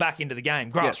it all back into the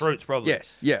game. Grassroots, probably.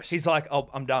 Yes. He's like, oh,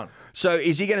 I'm done. So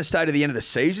is he going to stay to the end of the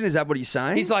season? Is that what he's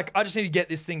saying? He's like, I just need to get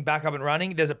this thing back up and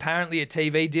running. There's apparently a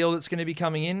TV deal that's going to be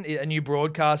coming in, a new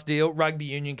broadcast deal. Rugby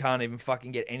Union can't even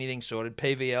fucking get anything sorted.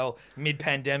 PVL,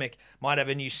 mid-pandemic, might have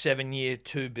a new 7-year,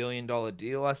 $2 billion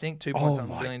deal, I think.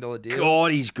 $2.something billion deal.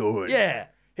 God, he's good. Yeah.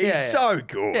 He's so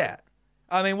good. Yeah.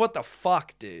 I mean, what the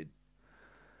fuck, dude?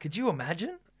 Could you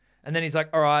imagine? And then he's like,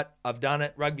 all right, I've done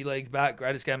it. Rugby league's back.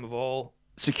 Greatest game of all.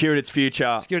 secured its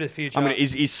future. Secured its future. I mean,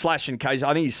 he's slashing cases.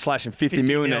 I think he's slashing 50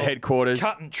 million at headquarters.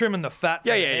 Trimming the fat.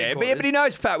 Yeah. But he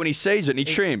knows fat when he sees it, and he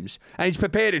trims. And he's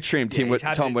prepared to trim, Tom. He's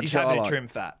happy to trim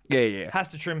fat. Yeah. Has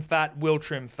to trim fat, will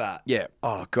trim fat. Yeah.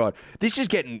 Oh, God. This is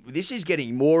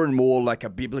getting more and more like a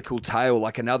biblical tale,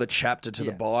 like another chapter to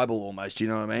the Bible almost, you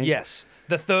know what I mean? Yes.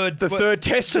 The third Testament. The Third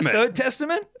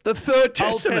Testament? The Third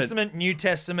Testament. Old Testament, New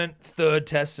Testament, Third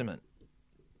Testament.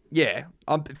 Yeah.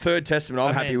 Third Testament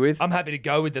I'm happy with. I'm happy to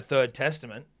go with the Third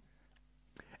Testament.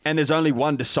 And there's only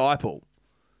one disciple.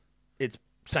 It's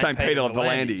St. Peter of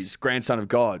Volandis, grandson of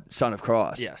God, son of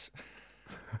Christ. Yes.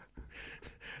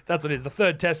 That's what it is. The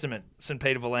Third Testament, St.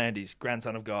 Peter Volandis,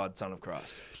 grandson of God, son of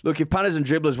Christ. Look, if punters and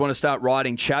dribblers want to start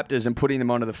writing chapters and putting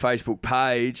them onto the Facebook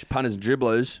page, punters and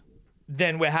dribblers,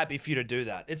 then we're happy for you to do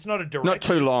that. It's not a direct... Not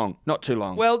too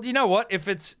long. Well, you know what? If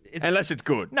it's unless it's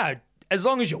good. No, as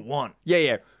long as you want.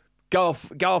 Yeah. Go off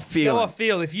feel. Go off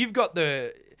feel. If you've got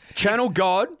the... Channel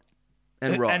God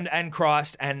and right. And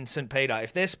Christ and St. Peter.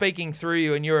 If they're speaking through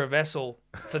you and you're a vessel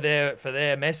for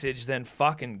their message, then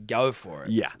fucking go for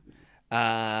it. Yeah.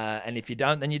 And if you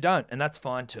don't, then you don't. And that's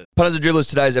fine too. Punters and Dribblers,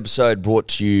 today's episode brought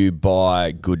to you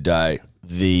by Good Day,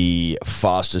 the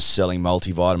fastest selling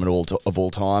multivitamin of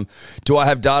all time. Do I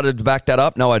have data to back that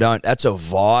up? No, I don't. That's a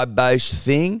vibe-based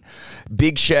thing.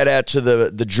 Big shout out to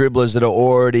the dribblers that are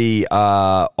already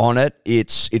on it.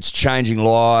 It's changing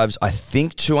lives. I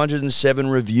think 207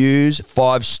 reviews,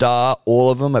 5-star, all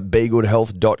of them at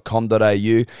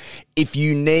begoodhealth.com.au. If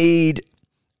you need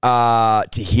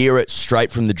to hear it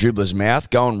straight from the dribbler's mouth,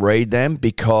 go and read them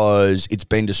because it's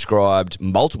been described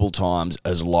multiple times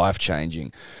as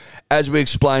life-changing. As we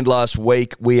explained last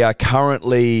week, we are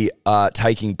currently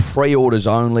taking pre-orders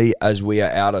only as we are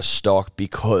out of stock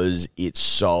because it's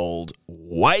sold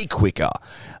way quicker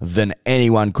than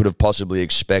anyone could have possibly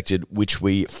expected, which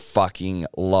we fucking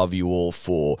love you all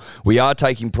for. We are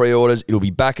taking pre-orders. It'll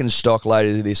be back in stock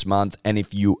later this month, and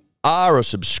if you are a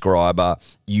subscriber,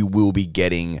 you will be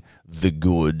getting the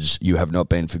goods. You have not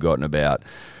been forgotten about.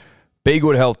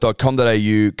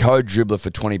 BeGoodHealth.com.au, code dribbler for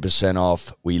 20%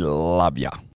 off. We love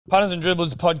ya. Punters and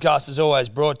Dribblers, the podcast is always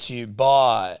brought to you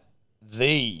by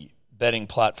the betting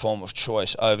platform of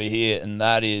choice over here, and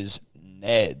that is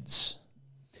Neds.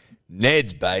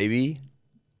 Neds, baby.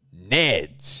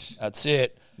 Neds. That's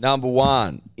it. Number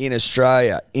one in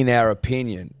Australia, in our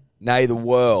opinion. Nay the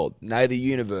world, nay the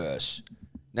universe,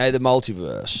 nay the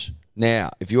multiverse.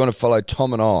 Now, if you want to follow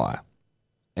Tom and I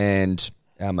and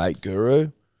our mate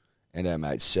Guru and our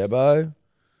mate Sebo,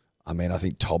 I mean, I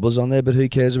think Tobler's on there, but who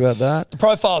cares about that? The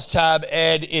Profiles tab,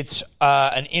 Ed, it's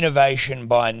an innovation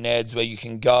by Neds where you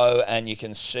can go and you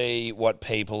can see what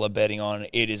people are betting on.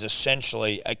 It is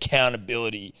essentially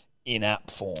accountability in app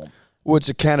form. Well, it's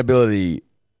accountability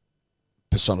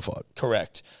personified.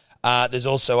 Correct. There's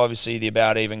also obviously the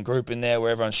About Even group in there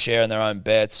where everyone's sharing their own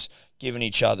bets, giving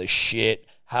each other shit,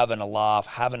 having a laugh,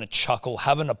 having a chuckle,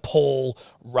 having a Paul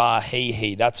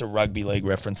Rahihi. That's a rugby league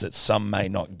reference that some may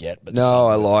not get. But no,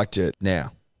 I liked it.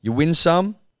 Now, you win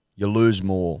some, you lose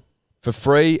more. For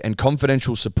free and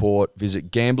confidential support,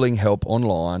 visit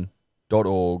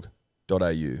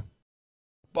gamblinghelponline.org.au.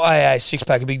 Buy a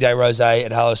six-pack of Big Day Rosé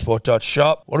at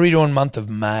hellosport.shop. What are we doing month of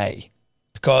May?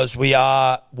 Because we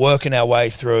are working our way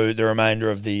through the remainder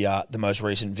of the most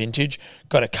recent vintage.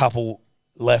 Got a couple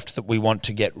left that we want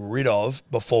to get rid of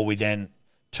before we then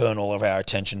turn all of our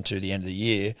attention to the end of the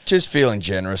year. Just feeling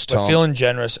generous, Tom. We're feeling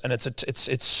generous, and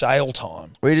it's sale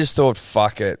time. We just thought,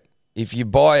 fuck it. If you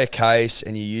buy a case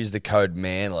and you use the code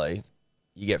Manly,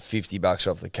 you get $50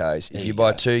 off the case. If you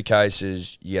buy 2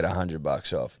 cases, you get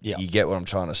 $100 off. Yep. You get what I'm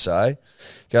trying to say?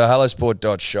 Go to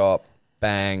hellosport.shop.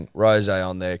 Bang, rosé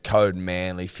on there, code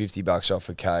Manly, $50 off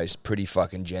a case. Pretty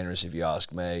fucking generous if you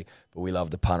ask me. But we love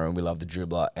the punter and we love the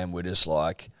dribbler, and we're just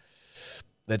like,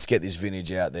 let's get this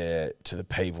vintage out there to the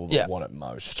people that want it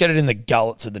most. Let's get it in the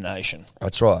gullets of the nation.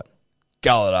 That's right.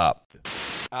 Gull it up.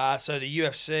 So the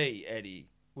UFC, Eddie,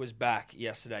 was back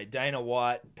yesterday. Dana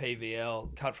White,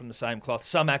 PVL, cut from the same cloth.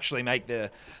 Some actually make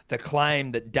the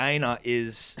claim that Dana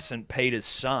is St. Peter's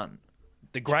son.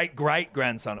 The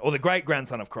great-great-grandson, or the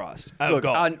great-grandson of Christ. Look,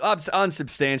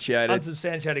 unsubstantiated.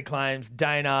 Unsubstantiated claims.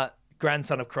 Dana,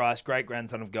 grandson of Christ,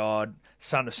 great-grandson of God,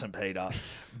 son of St. Peter.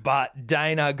 But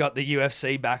Dana got the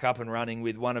UFC back up and running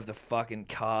with one of the fucking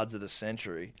cards of the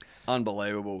century.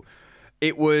 Unbelievable.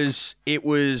 It was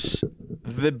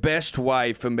the best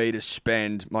way for me to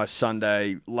spend my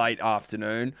Sunday late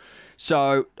afternoon.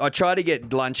 So I tried to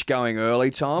get lunch going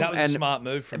early, Tom. That was a smart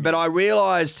move from you. But I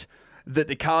realised that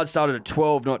the card started at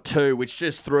 12, not 2, which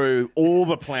just threw all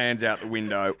the plans out the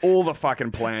window, all the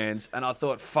fucking plans. And I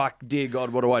thought, fuck, dear God,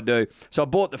 what do I do? So I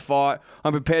bought the fight.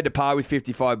 I'm prepared to pay with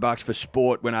 $55 for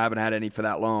sport when I haven't had any for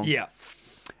that long. Yeah.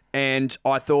 And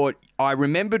I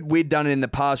remembered we'd done it in the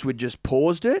past. We'd just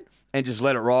paused it and just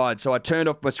let it ride. So I turned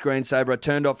off my screensaver. I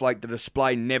turned off, like, the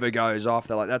display never goes off.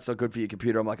 They're like, that's not good for your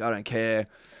computer. I'm like, I don't care.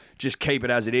 Just keep it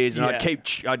as it is. And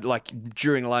I'd like,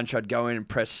 during lunch, I'd go in and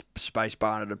press space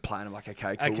bar and it'd play. And I'm like,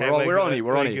 okay, cool. We're on here.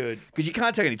 We're on here. Because you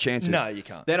can't take any chances. No, you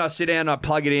can't. Then I sit down and I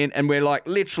plug it in and we're like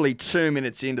literally 2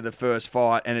 minutes into the first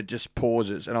fight and it just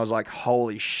pauses. And I was like,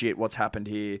 holy shit, what's happened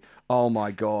here? Oh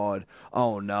my God.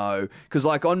 Oh no. Because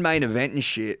like on main event and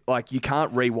shit, like you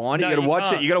can't rewind it. You got to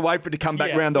watch it. You got to wait for it to come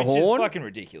back around the horn. Which is fucking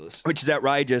ridiculous. Which is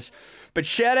outrageous. But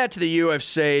shout out to the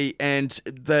UFC, and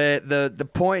the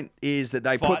point is that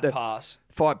they put the Pass.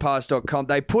 fightpass.com.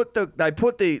 They put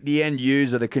the end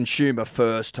user, the consumer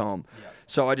first, Tom. Yep.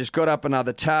 So I just got up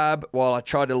another tab while I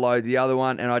tried to load the other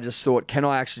one, and I just thought, can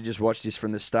I actually just watch this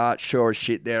from the start? Sure as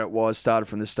shit, there it was. Started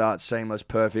from the start, seamless,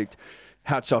 perfect.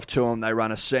 Hats off to them. They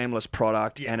run a seamless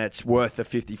product, and it's worth the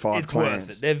 55 clams.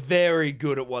 Worth it. They're very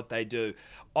good at what they do.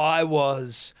 I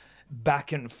was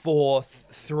back and forth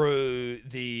through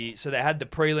so they had the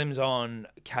prelims on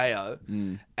KO,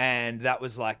 and that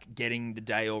was like getting the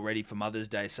day all ready for Mother's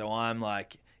Day. So I'm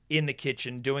like in the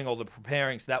kitchen doing all the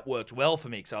preparing. So that worked well for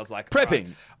me because I was like,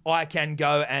 prepping. I can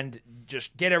go and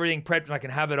just get everything prepped and I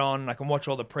can have it on and I can watch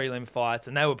all the prelim fights,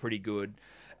 and they were pretty good.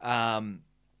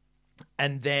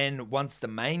 And then once the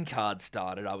main card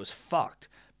started, I was fucked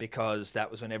because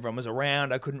that was when everyone was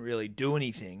around. I couldn't really do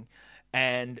anything.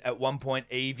 And at one point,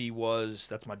 Evie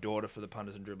that's my daughter for the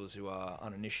punters and dribblers who are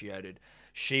uninitiated.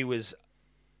 She was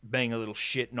being a little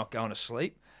shit, not going to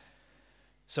sleep.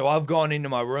 So I've gone into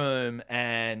my room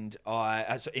and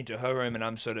into her room, and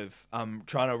I'm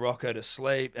trying to rock her to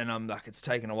sleep, and I'm like, it's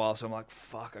taken a while. So I'm like,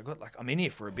 fuck, I'm in here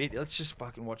for a bit. Let's just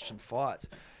fucking watch some fights.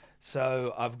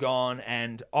 So I've gone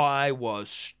and I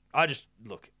was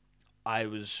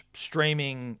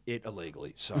streaming it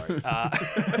illegally, sorry,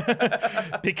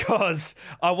 because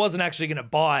I wasn't actually going to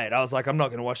buy it. I was like, I'm not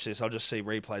going to watch this. I'll just see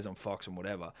replays on Fox and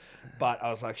whatever. But I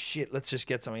was like, shit, let's just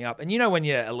get something up. And you know when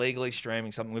you're illegally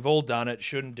streaming something, we've all done it,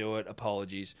 shouldn't do it,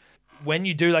 apologies. When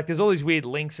you do, like, there's all these weird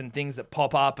links and things that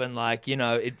pop up and, like, you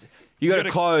know, you got to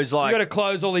close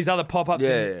all these other pop-ups.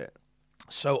 Yeah.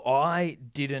 So I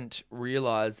didn't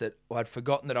realize that I'd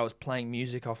forgotten that I was playing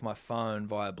music off my phone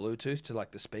via Bluetooth to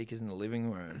like the speakers in the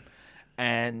living room,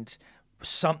 and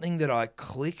something that I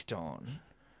clicked on,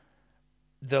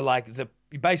 I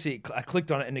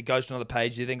clicked on it and it goes to another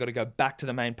page. You then got to go back to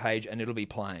the main page and it'll be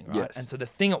playing, right? Yes. And so the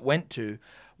thing it went to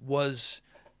was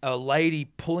a lady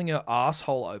pulling her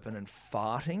asshole open and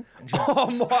farting. And she oh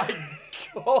my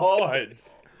God!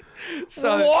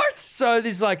 What? So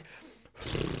this like.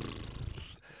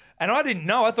 And I didn't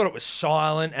know. I thought it was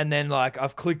silent. And then, like,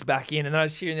 I've clicked back in. And then I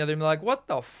was hearing the other room, like, what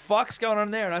the fuck's going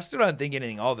on there? And I still don't think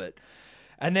anything of it.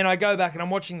 And then I go back and I'm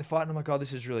watching the fight. And I'm like, oh,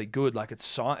 this is really good. Like,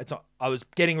 it's not, I was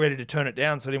getting ready to turn it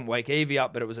down, so I didn't wake Evie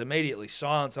up. But it was immediately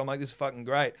silent. So I'm like, this is fucking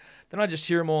great. Then I just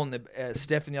hear them all in the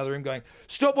Steph in the other room going,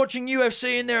 stop watching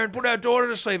UFC in there and put our daughter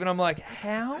to sleep. And I'm like,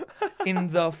 how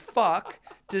in the fuck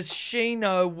does she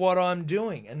know what I'm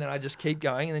doing? And then I just keep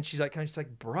going. And then she's like,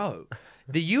 bro,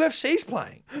 the UFC's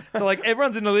playing. So, like,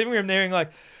 everyone's in the living room there and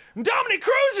like, Dominic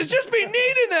Cruz has just been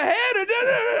kneed in the head.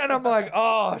 And I'm like,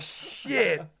 oh,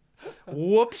 shit.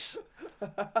 Whoops.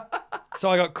 So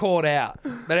I got caught out.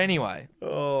 But anyway.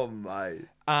 Oh, mate.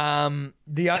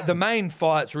 The main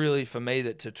fights really for me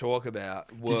to talk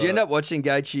about were... Did you end up watching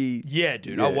Gaethje? Yeah,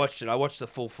 dude. Yeah. I watched it. I watched the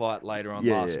full fight later on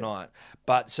last night.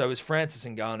 But so is Francis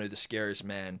Ngannou the scariest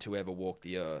man to ever walk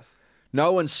the earth?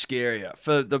 No one's scarier.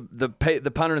 For the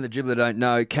punter and the dribbler don't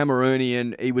know,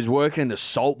 Cameroonian, he was working in the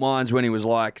salt mines when he was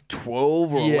like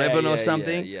 12 or 11 or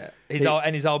something. Yeah. His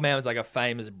old man was like a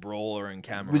famous brawler in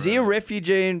Cameroon. Was he a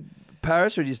refugee in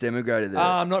Paris or just emigrated there?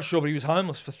 I'm not sure, but he was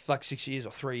homeless for like 6 years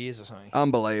or 3 years or something.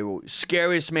 Unbelievable.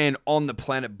 Scariest man on the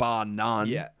planet, bar none.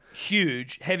 Yeah.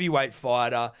 Huge, heavyweight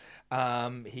fighter.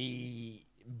 He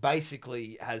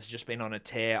basically has just been on a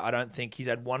tear. I don't think he's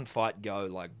had one fight go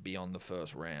like beyond the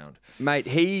first round. Mate,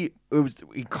 who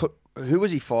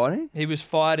was he fighting? He was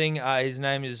fighting, his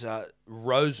name is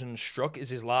Rosenstruck is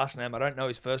his last name. I don't know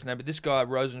his first name, but this guy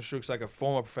Rosenstruck's like a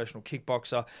former professional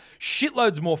kickboxer.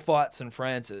 Shitloads more fights than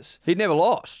Francis. He'd never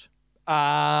lost.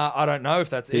 I don't know if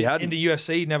that's in the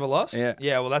UFC. He never lost.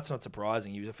 Yeah. Well, that's not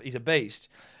surprising. He's a beast,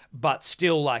 but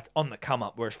still like on the come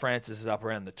up. Whereas Francis is up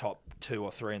around the top 2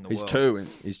 or 3 in the world.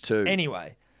 He's two.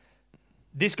 Anyway,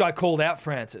 This guy called out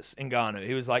Francis Ngannou.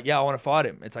 He was like, yeah, I want to fight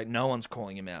him. It's like no one's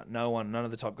calling him out. None of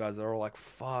the top guys. They're all like,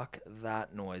 fuck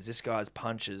that noise. This guy's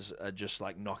punches are just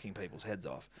like knocking people's heads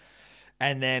off.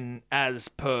 And then as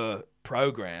per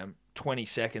program, 20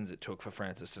 seconds it took for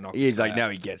Francis to knock this He's guy like, out. now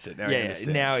he gets it. Now he Yeah,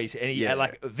 understands. now he had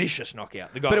like a vicious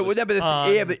knockout. The guy But it was but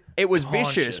it was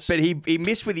vicious. unconscious. But he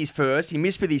missed with his first, he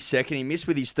missed with his second, he missed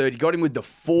with his third. He got him with the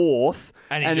fourth,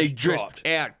 And he he just dropped.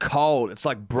 out cold. It's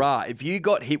like, bruh, if you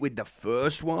got hit with the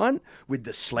first one with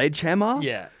the sledgehammer,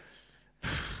 Yeah.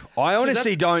 I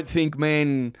honestly that's- don't think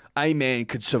a man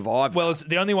could survive. Well, it's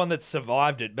the only one that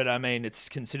survived it, but I mean, it's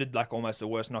considered like almost the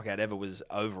worst knockout ever was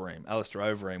Overeem, Alistair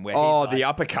Overeem, where he's the like,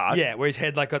 uppercut. yeah, where his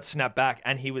head like got snapped back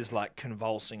and he was like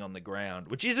convulsing on the ground,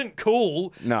 which isn't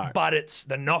cool. No. But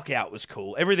the knockout was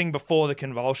cool. Everything before the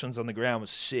convulsions on the ground was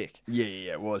sick. Yeah,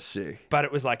 it was sick. But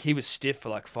it was like he was stiff for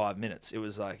like 5 minutes.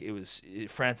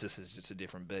 Francis is just a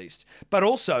different beast. But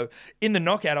also in the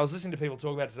knockout, I was listening to people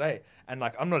talk about it today, and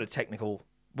like I'm not a technical.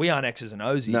 We aren't X's and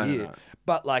O's here. No.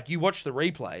 But like you watch the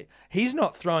replay, he's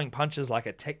not throwing punches like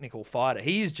a technical fighter.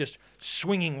 He's just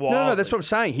swinging wildly. No, that's what I'm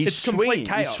saying. He's It's complete swinging.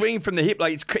 chaos. He's swinging from the hip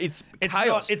like it's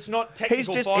chaos. It's not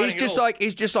technical fighting He's just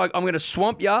at all. like I'm going to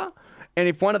swamp ya, and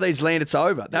if one of these land, it's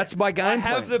over. That's my game I plan.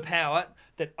 have the power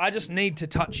that I just need to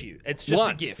touch you. It's just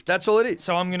Once. a gift. That's all it is.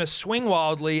 So I'm going to swing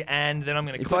wildly, and then I'm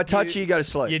going to. If I touch you, you go to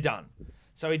sleep. You're done.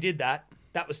 So he did that.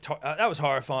 That was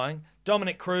horrifying.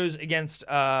 Dominic Cruz against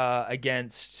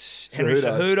Henry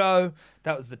Cejudo.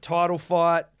 That was the title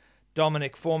fight.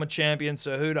 Dominic, former champion,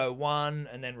 Cejudo won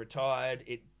and then retired.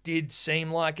 It did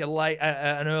seem like an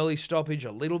early stoppage,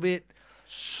 a little bit.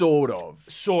 Sort of.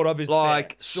 Sort of is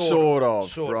Like, fair. sort of,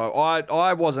 Sort bro. of.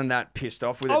 I wasn't that pissed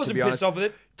off with it, I to wasn't be honest. pissed off with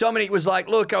it. Dominic was like,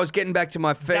 look, I was getting back to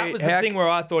my feet. That was the thing where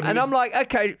I thought he And was- I'm like,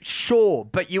 okay, sure,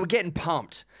 but you were getting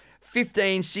pumped.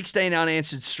 15, 16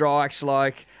 unanswered strikes.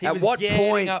 Like, He at was what getting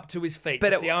point? up to his feet. But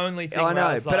That's the only thing. I where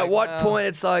know. was But at like, what well, point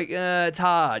it's like, it's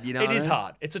hard, you know? It is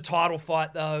hard. It's a title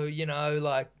fight, though. You know,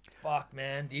 like, fuck,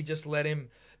 man. Do you just let him?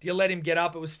 Do you let him get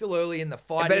up? It was still early in the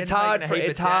fight. But He it's hadn't hard taken for a heap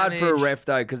it's of hard for a damage. ref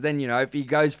though, because then if he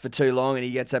goes for too long and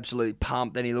he gets absolutely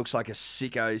pumped, then he looks like a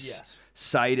sicko Yes.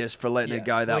 sadist for letting it Yes,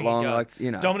 go that letting it long. go.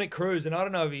 Like Dominic Cruz, and I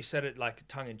don't know if he said it like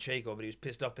tongue in cheek or, but he was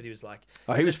pissed off. But he was like,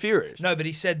 he was furious. No, but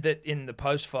he said that in the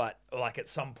post fight, like at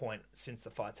some point since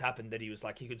the fights happened, that he was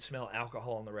like he could smell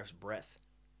alcohol on the ref's breath,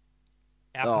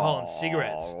 alcohol and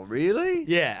cigarettes. Oh, really?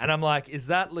 Yeah, and I'm like, is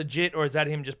that legit or is that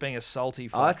him just being a salty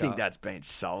fucker? I think that's been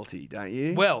salty, don't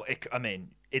you? Well,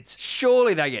 it's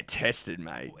surely they get tested,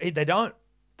 mate. they don't.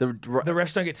 The The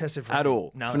refs don't get tested for at anything.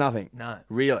 all No, for nothing. No,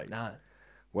 Really? no.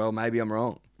 Well, maybe I'm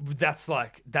wrong. That's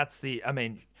the. I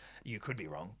mean, you could be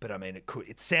wrong, but I mean, it could.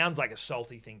 It sounds like a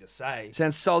salty thing to say.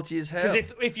 Sounds salty as hell.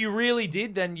 Because if you really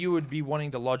did, then you would be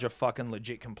wanting to lodge a fucking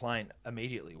legit complaint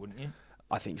immediately, wouldn't you?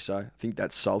 I think so. I think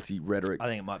that's salty rhetoric. I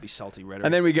think it might be salty rhetoric.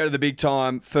 And then we go to the big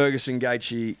time. Ferguson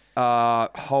Gaethje.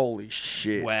 Holy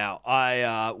shit! Wow,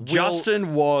 I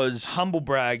Justin was. humble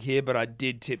brag here, but I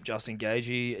did tip Justin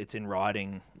Gaethje. It's in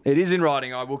writing It is in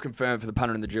writing. I will confirm for the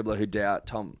punter and the dribbler who doubt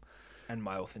Tom. and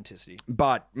my authenticity.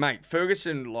 But mate,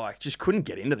 Ferguson just couldn't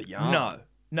get into the yarn.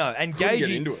 No, and Couldn't get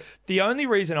Gaethje. into it. The only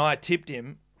reason I tipped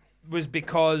him was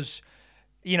because,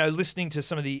 listening to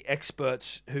some of the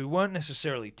experts who weren't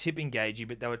necessarily tipping Gaethje,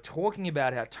 but they were talking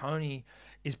about how Tony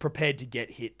is prepared to get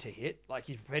hit to hit, like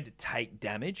he's prepared to take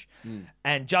damage.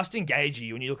 And Justin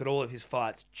Gaethje, when you look at all of his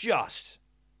fights, just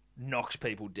knocks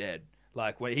people dead.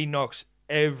 Like when he knocks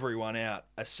everyone out,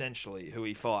 essentially, who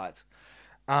he fights.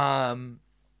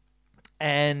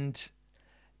 And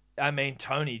I mean,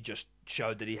 Tony just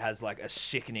showed that he has like a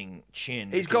sickening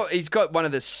chin. He's got one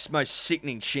of the most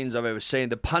sickening chins I've ever seen.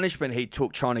 The punishment he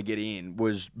took trying to get in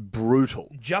was brutal.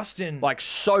 Justin, Like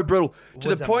so brutal to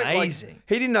Was the point amazing. like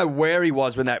he didn't know where he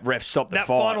was when that ref stopped the that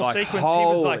fight. final Like, sequence, he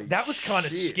was like, holy that was kind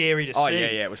of shit. scary to see. Oh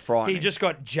yeah, it was frightening. He just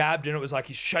got jabbed, and it was like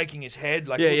he's shaking his head,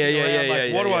 like Yeah, looking yeah, around, yeah, like,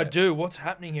 yeah, what do yeah. I do? What's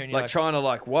happening here? And you're like trying to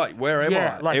what? Where am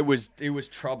Yeah, I? like- it was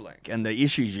troubling. And the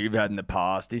issues you've had in the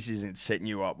past, this isn't setting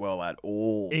you up well at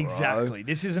all. bro. exactly.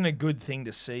 This isn't a good thing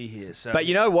to see here. So, But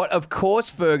you know what? Of course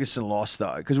Ferguson lost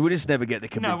though, because we just never get the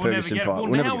Khabib no, we'll never Ferguson get. fight. Well,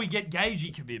 We'll never now get- we get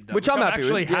Gaethje Khabib, though, Which I'm happy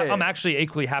actually with, yeah. I'm actually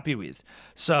equally happy with.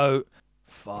 So,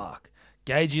 fuck.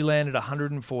 Gaethje landed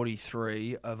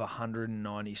 143 of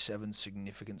 197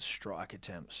 significant strike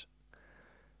attempts,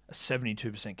 a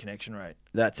 72% connection rate.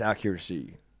 That's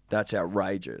accuracy. That's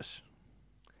outrageous.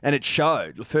 And it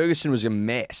showed. Ferguson was a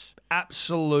mess.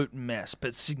 Absolute mess,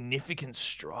 but significant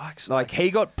strikes. Like he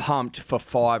got pumped for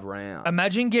 5 rounds.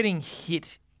 Imagine getting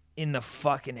hit in the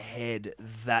fucking head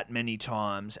that many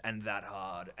times and that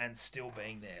hard and still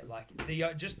being there. Like,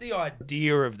 just the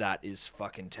idea of that is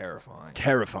fucking terrifying.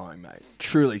 Terrifying, mate.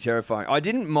 Truly terrifying. I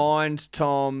didn't mind,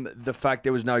 Tom, the fact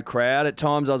there was no crowd. At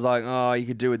times I was like, oh, you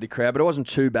could do with the crowd, but it wasn't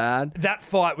too bad. That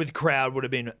fight with crowd would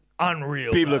have been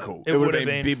unreal. Biblical. Though. It would have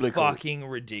been biblical. fucking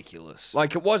ridiculous.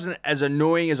 Like, it wasn't as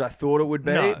annoying as I thought it would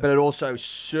be, No. but it also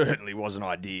certainly wasn't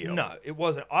ideal. No, it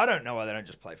wasn't. I don't know why they don't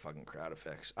just play fucking crowd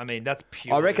effects. I mean, that's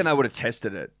pure. I reckon they would have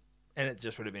tested it. And it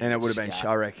just would have been. And it would have been, scat.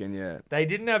 I reckon, yeah. They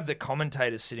didn't have the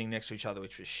commentators sitting next to each other,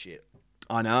 which was shit.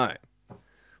 I know.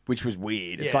 Which was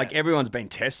weird. It's Yeah. like everyone's been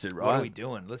tested, right? What are we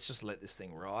doing? Let's just let this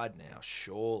thing ride now,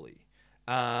 surely.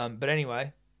 But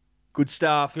anyway, Good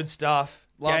stuff. good stuff.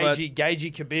 Love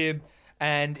Gagey Khabib.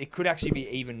 And it could actually be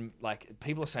even, like,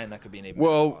 people are saying that could be an even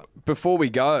Well, better fight. before we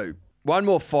go, one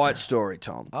more fight story,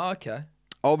 Tom. Oh, okay.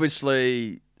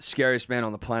 Obviously, scariest man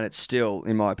on the planet still,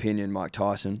 in my opinion, Mike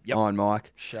Tyson. Yep. Iron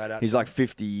Mike. Shout out He's to like him.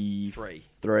 53.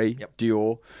 Yep.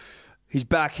 Dior. He's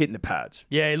back hitting the pads.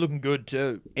 Yeah, he's looking good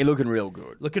too. He's looking real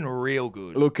good. Looking real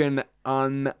good. Looking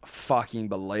unfucking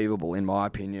believable, in my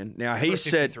opinion. Now, For he a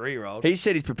said 53-year-old. he's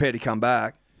prepared to come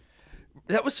back.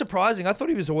 That was surprising. I thought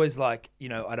he was always like,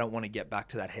 I don't want to get back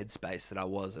to that headspace that I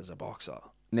was as a boxer.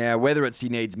 Now, whether it's he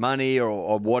needs money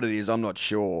or what it is, I'm not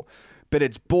sure. But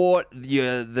it's brought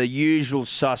the usual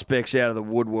suspects out of the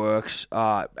woodworks,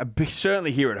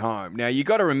 certainly here at home. Now, you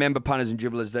got to remember, punters and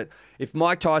dribblers, that if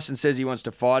Mike Tyson says he wants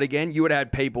to fight again, you would have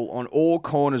had people on all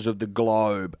corners of the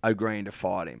globe agreeing to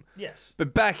fight him. Yes.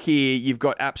 But back here, you've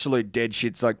got absolute dead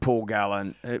shits like Paul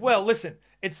Gallen. Well, listen,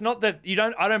 it's not that you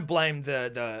don't. I don't blame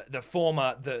the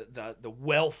former the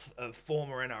wealth of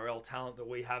former NRL talent that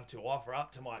we have to offer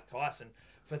up to Mike Tyson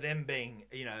for them being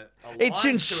aligned It's to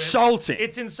him. insulting.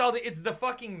 It's insulting. It's the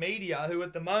fucking media who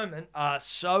at the moment are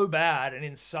so bad and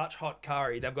in such hot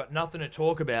curry. They've got nothing to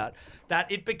talk about that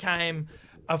it became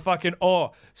a fucking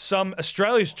some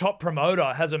Australia's top promoter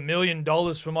has $1 million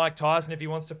for Mike Tyson if he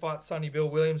wants to fight Sonny Bill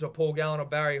Williams or Paul Gallen or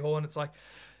Barry Horn. It's like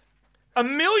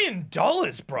 $1 million,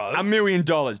 bro. $1 million.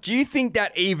 Do you think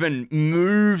that even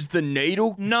moves the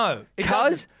needle? No, it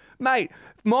Because, doesn't. mate,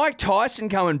 Mike Tyson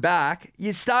coming back,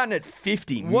 you're starting at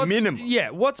 50 minimum.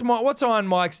 Yeah, what's Iron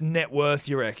Mike's net worth,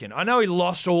 you reckon? I know he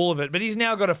lost all of it, but he's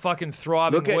now got a fucking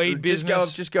thriving Look at weed just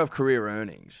business. just go off career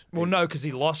earnings. Well, no, because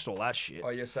he lost all that shit. Oh,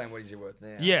 you're saying what is he worth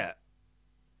now? Yeah.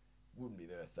 Wouldn't be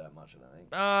worth that much, I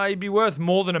don't think. He'd be worth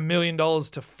more than $1 million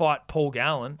to fight Paul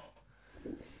Gallen.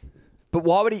 But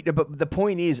why would he? But the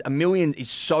point is, $1 million is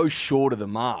so short of the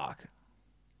mark.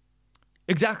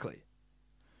 Exactly.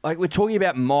 Like, we're talking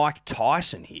about Mike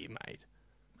Tyson here, mate.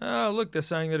 Oh, look, they're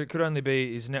saying that it could only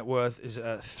be his net worth is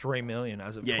 $3 million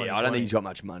as of 2020. Yeah, I don't think he's got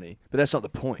much money. But that's not the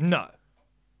point. No. I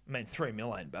mean, $3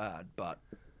 million ain't bad, but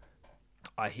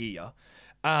I hear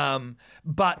you.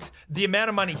 But the amount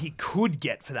of money he could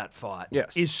get for that fight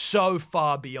Yes. is so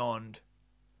far beyond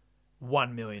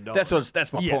 $1 million. That's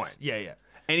my Yes. point. Yeah.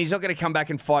 And he's not going to come back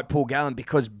and fight Paul Gallen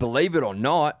because, believe it or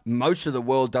not, most of the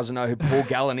world doesn't know who Paul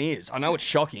Gallen is. I know it's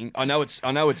shocking. I know it's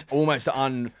almost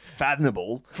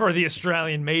unfathomable. For the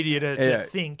Australian media to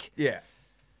think. Yeah.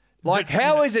 Like,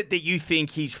 how is it that you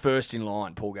think he's first in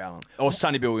line, Paul Gallen? Or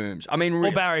Sonny Bill Williams? I mean,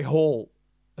 Or Barry Hall,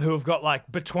 who have got,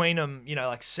 like, between them,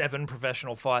 like 7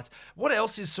 professional fights. What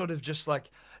else is sort of just like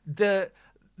the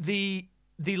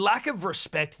lack of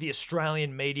respect the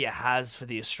Australian media has for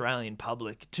the Australian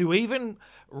public to even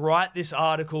write this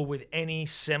article with any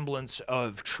semblance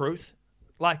of truth?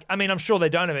 Like, I mean, I'm sure they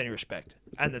don't have any respect,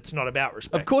 and it's not about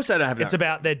respect. Of course they don't have It's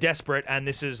about they're desperate, and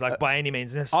this is, like, by any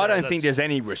means necessary. I don't think there's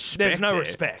any respect. There's no there.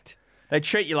 respect. They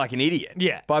treat you like an idiot.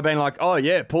 Yeah. By being like, oh,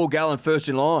 yeah, Paul Gallen first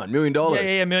in line, $1 million.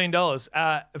 Yeah, $1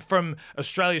 million. From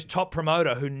Australia's top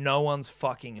promoter who no one's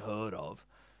fucking heard of.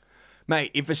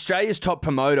 Mate, if Australia's top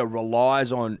promoter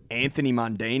relies on Anthony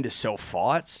Mundine to sell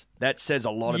fights, that says a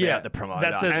lot about the promoter.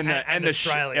 That says, and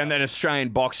Australia. and then Australian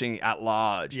boxing at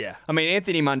large. Yeah. I mean,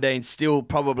 Anthony Mundine's still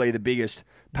probably the biggest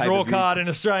Draw pay-per-view. card in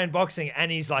Australian boxing, and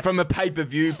he's like... From a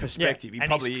pay-per-view perspective, he and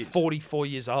probably he's is. 44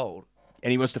 years old.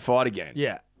 And he wants to fight again.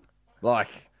 Yeah. Like,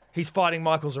 He's fighting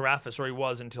Michael Zarafis, or he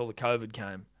was until the COVID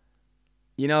came.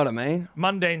 you know what I mean?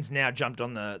 Mundine's now jumped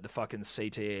on the fucking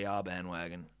CTER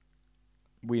bandwagon.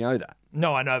 We know that.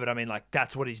 No, I know, but I mean, like,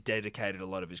 that's what he's dedicated a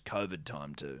lot of his COVID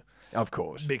time to, Of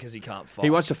course. because he can't fight. He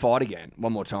wants to fight again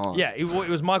one more time. Yeah, it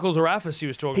was Michael Zarafis he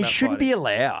was talking He about. shouldn't fighting. be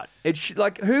allowed.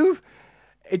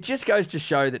 It just goes to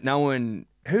show that no one...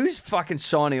 Who's fucking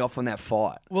signing off on that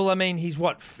fight? Well, I mean,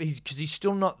 because he's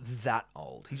still not that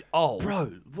old. He's old.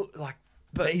 Bro, look, like...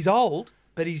 But he's old,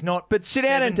 but he's not. But sit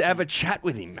down and 70. have a chat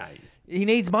with him, mate. He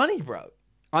needs money, bro.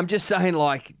 I'm just saying,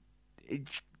 like,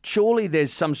 surely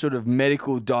there's some sort of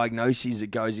medical diagnosis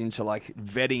that goes into like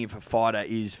vetting if a fighter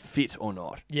is fit or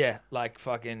not. Yeah, like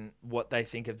fucking what they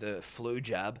think of the flu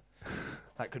jab.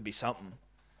 That could be something.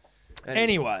 And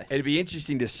Anyway. it'd be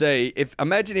interesting to see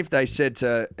imagine if they said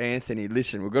to Anthony,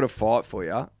 listen, we've got a fight for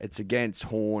you. It's against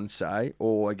Horn, say,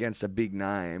 or against a big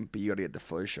name, but you got to get the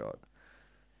flu shot.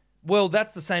 Well,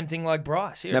 that's the same thing like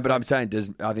Bryce. Yeah, No, it's but like, I'm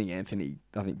saying, I think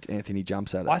Anthony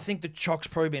jumps at it. I think the Chock's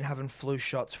probably been having flu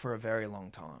shots for a very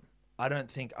long time. I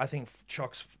think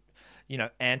Chock's,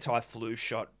 anti-flu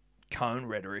shot cone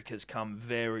rhetoric has come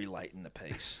very late in the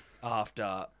piece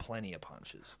after plenty of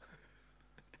punches.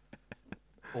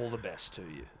 All the best to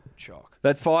you, Chock.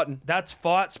 That's fighting. That's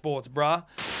fight sports, bruh.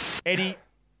 Eddie,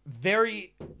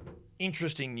 very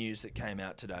interesting news that came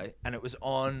out today, and it was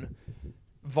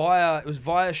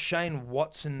via Shane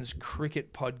Watson's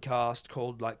cricket podcast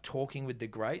called like Talking with the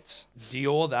Greats.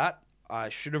 Dior that. I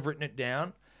should have written it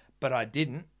down, but I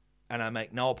didn't, and I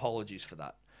make no apologies for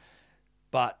that.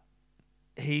 But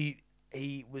he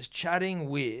was chatting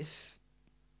with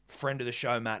friend of the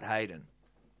show, Matt Hayden.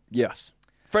 Yes.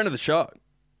 Friend of the show.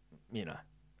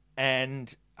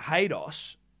 And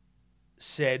Haydos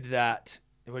said that,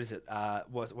 what is it?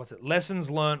 What's it?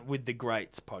 Lessons Learnt with the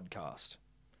Greats podcast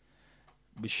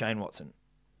with Shane Watson.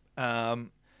 And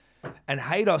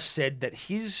Haydos said that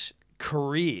his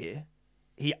career,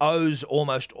 he owes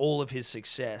almost all of his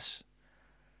success,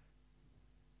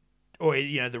 or,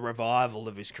 the revival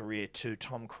of his career to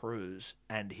Tom Cruise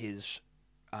and his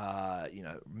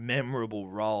memorable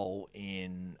role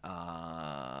in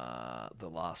The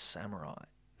Last Samurai.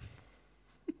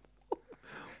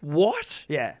 What?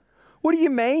 Yeah. What do you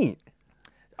mean?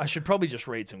 I should probably just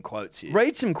read some quotes here.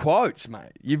 Read some quotes,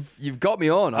 mate. You've got me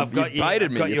on. You've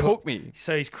baited me. You've hooked me.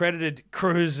 So he's credited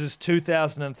Cruise's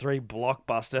 2003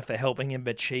 blockbuster for helping him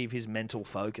achieve his mental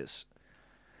focus.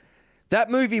 That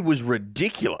movie was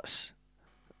ridiculous.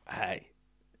 Hey.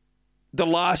 The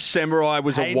Last Samurai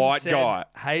was a white guy.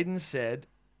 Hayden said,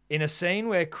 in a scene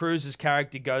where Cruise's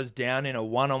character goes down in a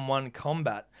one-on-one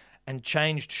combat and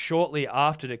changed shortly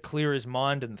after to clear his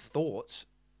mind and thoughts.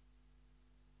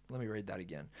 Let me read that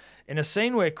again. In a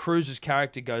scene where Cruise's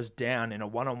character goes down in a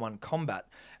one-on-one combat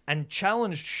and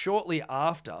challenged shortly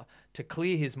after to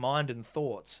clear his mind and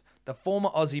thoughts, the former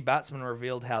Aussie batsman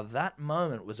revealed how that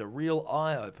moment was a real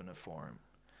eye-opener for him.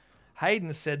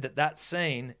 Hayden said that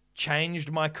scene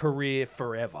changed my career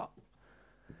forever,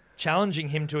 challenging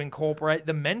him to incorporate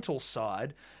the mental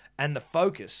side and the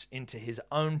focus into his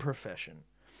own profession.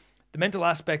 The mental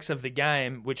aspects of the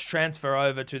game, which transfer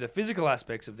over to the physical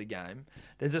aspects of the game,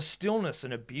 there's a stillness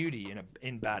and a beauty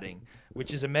in batting,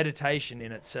 which is a meditation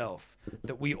in itself,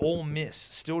 that we all miss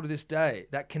still to this day.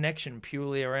 That connection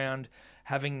purely around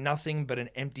having nothing but an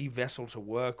empty vessel to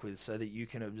work with so that you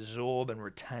can absorb and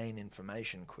retain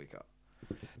information quicker.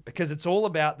 Because it's all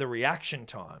about the reaction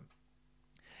time.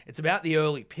 It's about the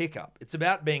early pickup. It's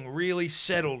about being really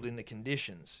settled in the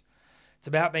conditions. It's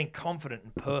about being confident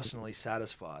and personally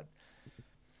satisfied.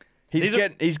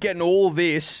 He's getting all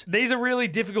this. These are really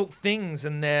difficult things,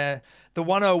 and they're the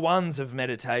 101s of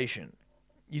meditation.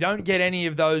 You don't get any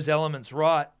of those elements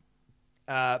right.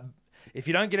 If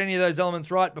you don't get any of those elements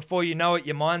right, before you know it,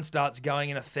 your mind starts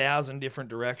going in 1,000 different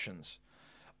directions,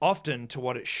 often to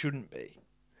what it shouldn't be.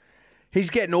 He's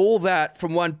getting all that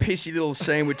from one pissy little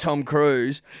scene with Tom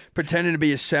Cruise pretending to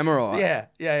be a samurai.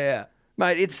 Yeah.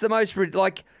 Mate, it's the most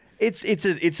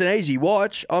it's an easy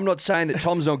watch. I'm not saying that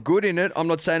Tom's not good in it. I'm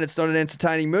not saying it's not an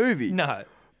entertaining movie. No.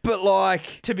 But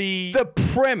the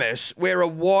premise where a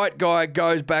white guy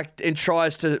goes back and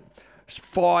tries to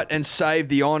fight and save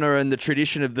the honor and the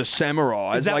tradition of the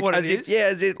samurai. Is that what it is?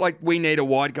 Is it like we need a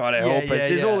white guy to help us?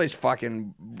 There's all this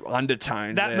fucking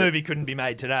undertones. That movie couldn't be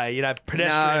made today. You'd have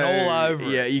pedestrian all over.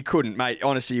 Yeah, you couldn't, mate.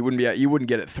 Honestly, you wouldn't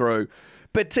get it through.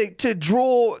 But to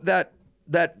draw that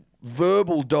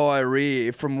verbal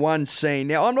diarrhea from one scene.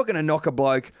 Now, I'm not going to knock a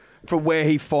bloke for where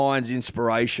he finds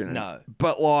inspiration. No.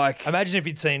 But imagine if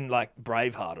you'd seen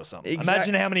Braveheart or something.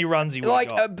 Imagine how many runs he would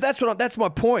have got. That's my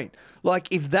point.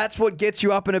 If that's what gets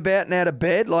you up and about and out of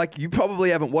bed, you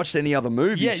probably haven't watched any other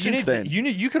movies since then.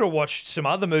 You could have watched some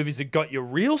other movies that got you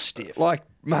real stiff.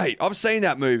 Mate, I've seen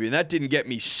that movie and that didn't get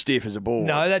me stiff as a ball.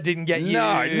 No, that didn't get you.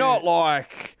 No, not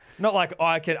like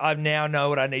I now know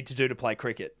what I need to do to play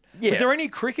cricket. Yeah. Was there any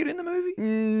cricket in the movie?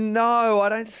 No, I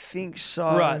don't think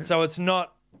so. Right, so it's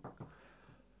not.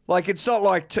 It's not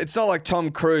like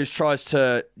Tom Cruise tries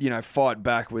to fight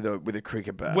back with a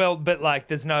cricket bat. Well, but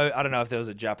there's no. I don't know if there was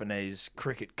a Japanese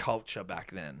cricket culture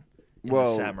back then in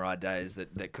the samurai days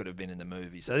that could have been in the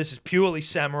movie. So this is purely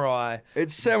samurai.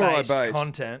 It's samurai based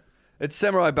content. It's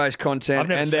samurai-based content. I've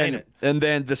never seen it. And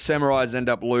then the samurais end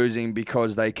up losing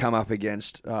because they come up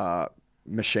against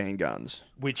machine guns.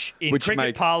 Which in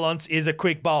cricket parlance is a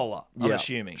quick bowler, I'm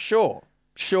assuming. Sure.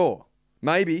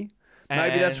 Maybe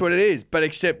that's what it is. But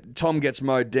except Tom gets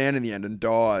mowed down in the end and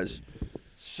dies.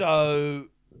 So,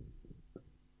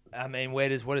 I mean, what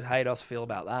does Haydos feel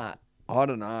about that? I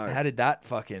don't know. How did that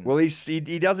fucking... Well, he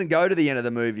doesn't go to the end of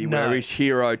the movie where his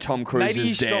hero, Tom Cruise, is dead. Maybe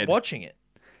he stopped watching it.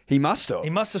 He must have. He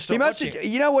must have stopped watching it.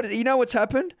 You know what's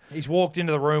happened? He's walked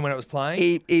into the room when it was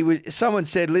playing. Someone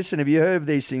said, "Listen, have you heard of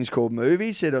these things called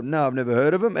movies?" He said, "No, I've never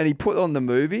heard of them." And he put on the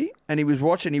movie, and he was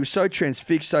watching. He was so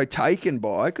transfixed, so taken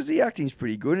by, because the acting's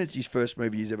pretty good. And it's his first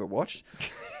movie he's ever watched.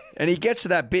 And he gets to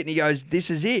that bit, and he goes, "This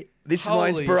is it. This is my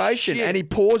inspiration." Shit. And he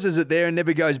pauses it there and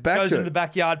never goes back Goes to into it. the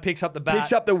backyard, picks up the bat.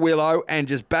 Picks up the willow and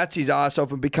just bats his ass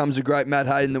off and becomes a great Matt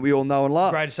Hayden that we all know and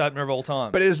love. Greatest opener of all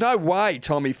time. But there's no way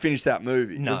Tommy finished that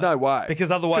movie. No. There's no way. Because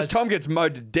otherwise... Tom gets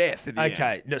mowed to death at the end.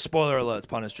 Okay, no, spoiler alerts,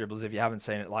 punters, dribblers. If you haven't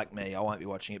seen it like me, I won't be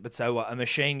watching it. But so a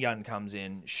machine gun comes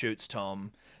in, shoots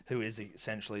Tom, who is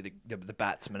essentially the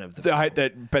batsman of the film. I hate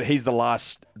that, but he's the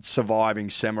last surviving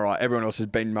samurai. Everyone else has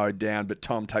been mowed down, but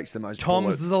Tom takes the most Tom's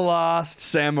bullets. the last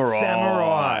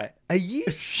samurai. Are you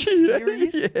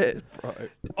serious? Yeah, bro.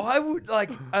 I would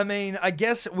I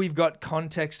guess we've got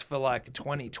context for like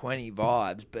 2020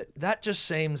 vibes, but that just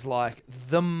seems like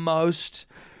the most...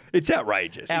 It's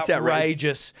outrageous.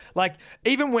 outrageous. Like,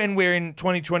 even when we're in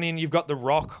 2020 and you've got The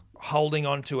Rock holding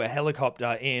onto a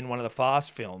helicopter in one of the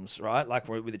Fast films, right? Like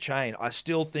with a chain, I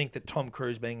still think that Tom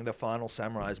Cruise being the final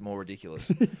samurai is more ridiculous.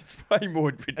 It's way more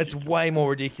ridiculous. It's way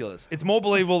more ridiculous. It's more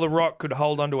believable The Rock could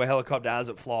hold onto a helicopter as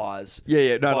it flies.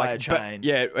 By a chain.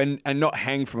 And not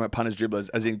hang from it, punters, dribblers,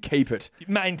 as in keep it.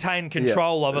 Maintain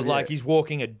control of it like he's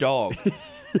walking a dog.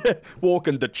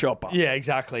 Walking the chopper. Yeah,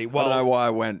 exactly. Well, I don't know why I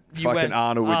went fucking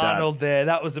Arnold with that. Arnold there.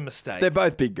 That was a mistake. They're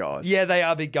both big guys. Yeah, they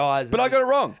are big guys. But I got it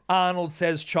wrong. Arnold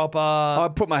says chopper. I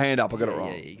put my hand up. I got it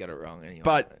wrong. Yeah, you got it wrong anyway.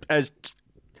 But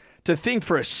to think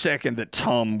for a second that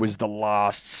Tom was the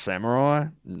last samurai,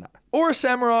 no. Or a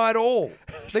samurai at all.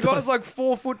 The guy's like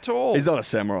 4 foot tall. He's not a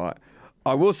samurai.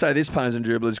 I will say this, punters and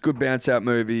dribblers, good bounce out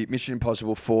movie, Mission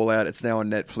Impossible Fallout. It's now on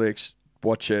Netflix.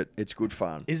 Watch it. It's good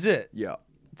fun. Is it? Yeah.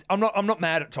 I'm not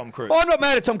mad at Tom Cruise. I'm not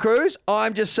mad at Tom Cruise.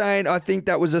 I'm just saying I think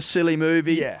that was a silly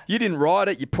movie. Yeah. You didn't write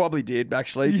it. You probably did,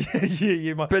 actually. Yeah,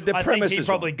 you might. But the I premise think he is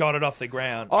probably wrong. got it off the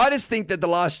ground. I just think that the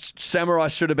last samurai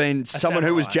should have been someone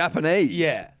who was samurai. Japanese.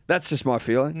 Yeah. That's just my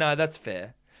feeling. No, that's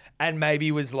fair. And maybe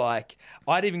he was like,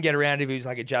 I'd even get around if he was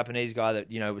like a Japanese guy that,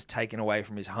 was taken away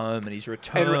from his home and he's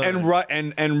returned.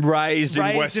 And raised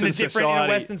in Western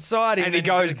society. And he then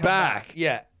goes gonna come back.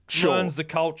 Yeah. Sure. Learns the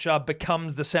culture,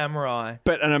 becomes the samurai.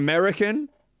 But an American?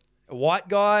 A white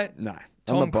guy? No.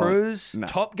 Tom Cruise? No.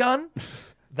 Top Gun?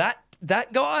 That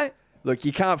guy? Look,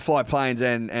 you can't fly planes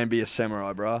and be a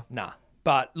samurai, bro. Nah.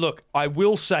 But look, I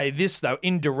will say this though,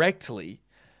 indirectly,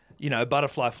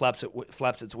 butterfly flaps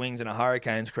its wings in a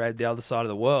hurricane's created the other side of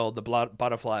the world, the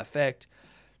butterfly effect.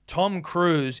 Tom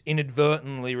Cruise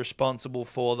inadvertently responsible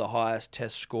for the highest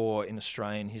test score in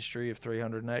Australian history of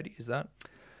 380.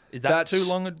 Is that too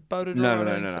long a boat to draw?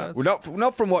 No. Well,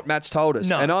 not from what Matt's told us.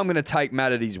 No. And I'm going to take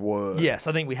Matt at his word. Yes,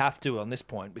 I think we have to on this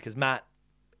point because Matt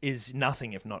is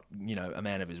nothing if not, a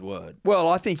man of his word. Well,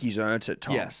 I think he's earned it,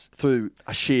 Tom. Yes. Through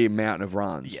a sheer mountain of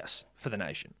runs. Yes, for the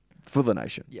nation. For the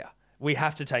nation. Yeah. We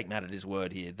have to take Matt at his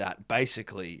word here that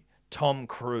basically Tom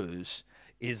Cruise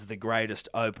is the greatest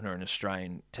opener in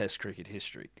Australian Test cricket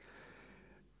history.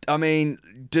 I mean,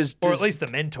 or at least the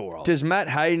mentor of. Does Matt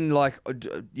Hayden,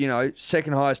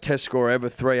 second highest test score ever,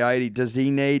 380, does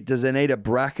he need a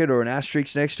bracket or an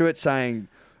asterisk next to it saying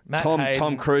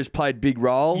Tom Cruise played big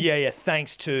role? Yeah,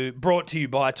 brought to you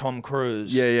by Tom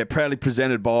Cruise. Yeah, proudly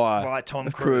presented by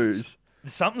Tom Cruise.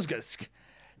 Something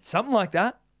like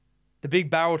that. The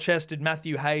big barrel-chested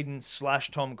Matthew Hayden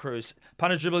 / Tom Cruise.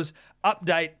 Punters, dribblers,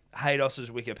 update Haydos's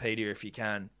Wikipedia if you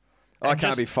can. I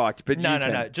can't be fucked, but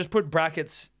No. Just put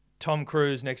brackets Tom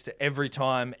Cruise next to every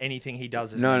time anything he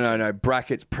does is mentioned. No.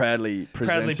 Brackets proudly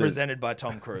presented. Proudly presented by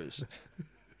Tom Cruise.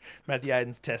 Matthew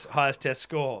Hayden's highest test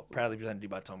score, proudly presented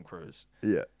by Tom Cruise.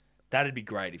 Yeah. That'd be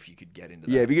great if you could get into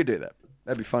that. Yeah, if you could do that.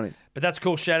 That'd be funny. But that's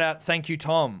cool. Shout out. Thank you,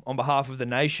 Tom, on behalf of the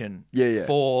nation. Yeah.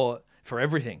 For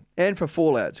everything. And for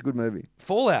Fallout. It's a good movie.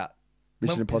 Fallout.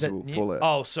 Mission Impossible Fallout.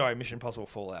 Oh, sorry. Mission Impossible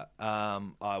Fallout.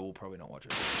 I will probably not watch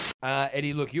it.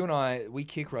 Eddie, look, you and I, we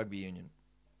kick rugby union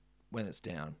when it's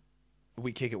down.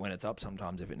 We kick it when it's up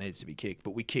sometimes if it needs to be kicked,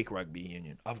 but we kick rugby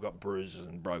union. I've got bruises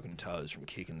and broken toes from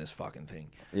kicking this fucking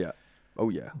thing. Yeah. Oh,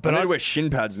 yeah. But I wear shin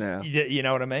pads now. You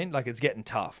know what I mean? Like, it's getting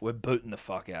tough. We're booting the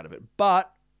fuck out of it.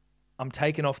 But I'm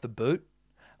taking off the boot.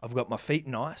 I've got my feet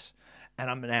nice, and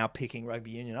I'm now picking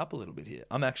rugby union up a little bit here.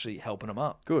 I'm actually helping them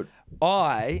up. Good.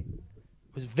 I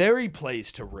was very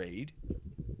pleased to read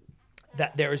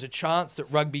that there is a chance that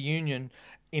rugby union,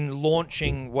 in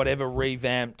launching whatever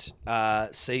revamped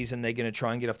season they're going to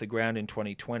try and get off the ground in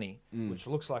 2020, which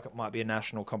looks like it might be a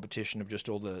national competition of just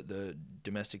all the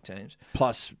domestic teams.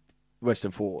 Plus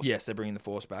Western Force. Yes, they're bringing the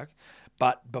Force back.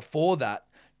 But before that,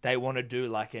 they want to do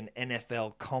like an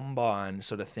NFL combine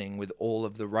sort of thing with all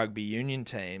of the rugby union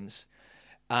teams,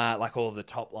 like all of the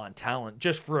top line talent,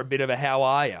 just for a bit of a how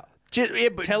are you?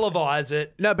 Televise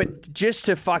it. No, but just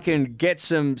to fucking get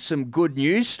some good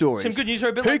news stories. Some good news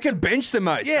story. But Who like can bench the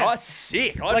most? Yeah. Oh,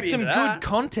 sick. I'd like be some into good that.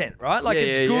 content, right? Like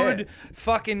it's good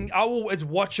fucking, it's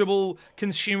watchable,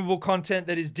 consumable content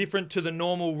that is different to the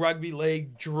normal rugby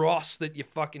league dross that you're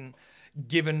fucking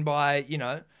given by,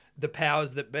 the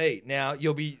powers that be. Now,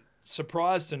 you'll be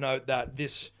surprised to note that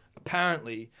this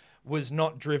apparently was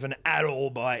not driven at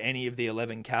all by any of the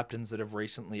 11 captains that have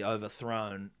recently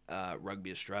overthrown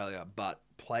Rugby Australia, but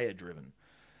player-driven.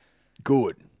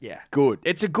 Good. Yeah. Good.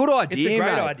 It's a good idea, It's a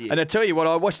great mate. idea. And I tell you what,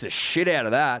 I watched the shit out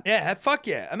of that. Yeah, fuck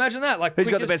yeah. Imagine that. Like, Who's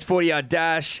got the best 40-yard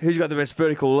dash? Who's got the best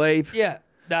vertical leap? Yeah.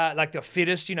 Like the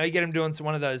fittest, you get them doing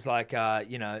one of those, like,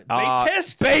 beat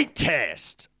test. Beep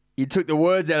test. You took the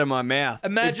words out of my mouth.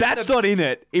 Imagine if that's not in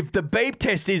it, if the beep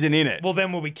test isn't in it, Well,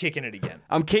 then we'll be kicking it again.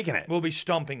 I'm kicking it. We'll be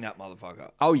stomping that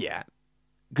motherfucker. Oh, yeah.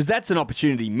 Because that's an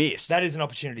opportunity missed. That is an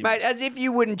opportunity. Mate, missed. as if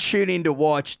you wouldn't tune in to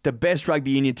watch the best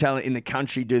rugby union talent in the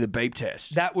country do the beep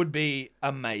test. That would be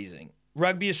amazing.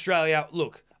 Rugby Australia,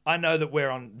 look, I know that we're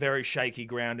on very shaky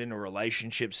ground in a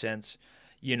relationship sense.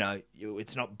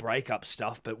 It's not breakup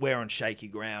stuff, but we're on shaky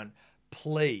ground.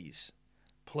 Please,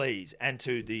 and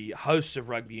to the hosts of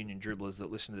rugby union dribblers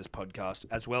that listen to this podcast,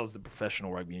 as well as the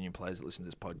professional rugby union players that listen to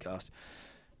this podcast,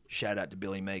 shout out to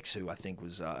Billy Meeks, who I think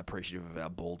was appreciative of our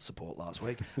bald support last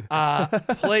week.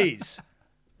 Please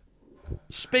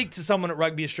speak to someone at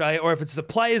Rugby Australia, or if it's the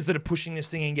players that are pushing this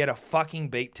thing, and get a fucking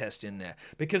beep test in there.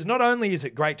 Because not only is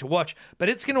it great to watch, but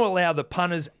it's going to allow the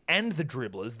punters and the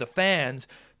dribblers, the fans,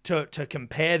 to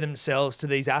compare themselves to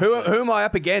these athletes. Who am I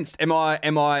up against? Am I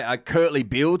a Kurtley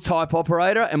Beale type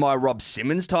operator? Am I a Rob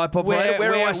Simmons type operator?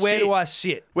 Where do I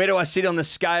sit? Where do I sit on the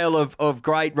scale of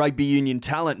great rugby union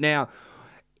talent? Now,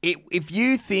 if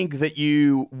you think that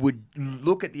you would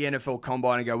look at the NFL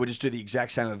Combine and go, we'll just do the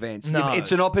exact same events, No.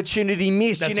 it's an opportunity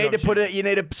missed. You need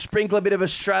to sprinkle a bit of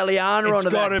Australiana onto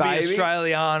that, baby. It's got to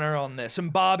be Australiana on there. Some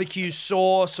barbecue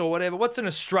sauce or whatever. What's an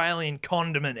Australian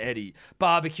condiment, Eddie?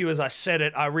 Barbecue, as I said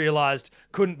it, I realised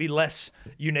couldn't be less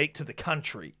unique to the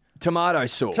country. Tomato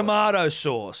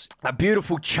sauce. A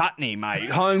beautiful chutney, mate.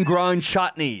 Homegrown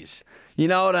chutneys. You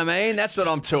know what I mean? That's what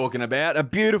I'm talking about. A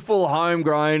beautiful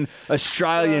homegrown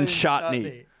Australian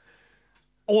chutney.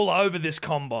 All over this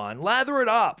combine. Lather it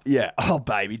up. Yeah. Oh,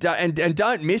 baby.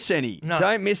 Don't miss any. No.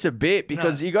 Don't miss a bit,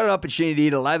 because you got an opportunity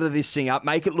to lather this thing up,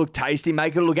 make it look tasty,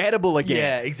 make it look edible again.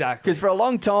 Yeah, exactly. Because for a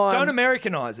long time... Don't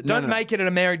Americanize it. Don't make it an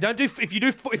American. Don't do... If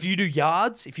you do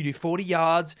yards, if you do 40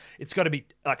 yards, it's got to be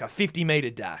like a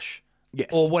 50-meter dash. Yes.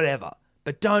 Or whatever.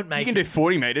 But don't make You can do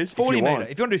 40 metres 40 if you meter. want.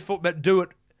 If you want to do... But do it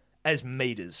as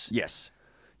meters. Yes.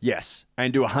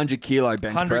 And do a 100-kilo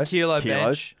bench press. 100-kilo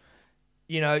bench.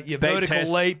 Your vertical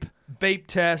test. leap, beep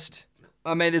test.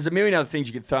 I mean, there's a million other things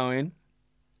you could throw in.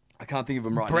 I can't think of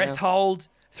them right now. Breath hold.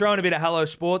 Throw in a bit of hello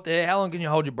sport there. How long can you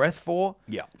hold your breath for?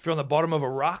 Yeah. If you're on the bottom of a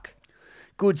ruck.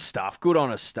 Good stuff. Good,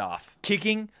 honest stuff.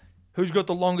 Kicking. Who's got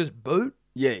the longest boot?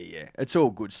 Yeah. It's all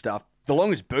good stuff. The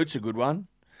longest boot's a good one.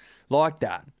 Like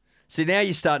that. See, now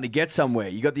you're starting to get somewhere.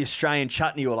 You got the Australian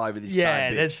chutney all over this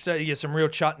bad bitch. You get some real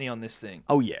chutney on this thing.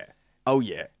 Oh, yeah.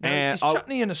 Now, is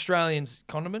chutney an Australian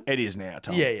condiment? It is now,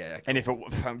 Tom. Yeah. Okay. And if it,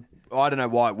 I don't know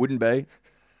why it wouldn't be.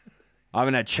 I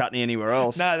haven't had chutney anywhere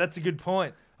else. No, that's a good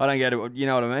point. I don't get it. You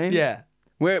know what I mean? Yeah.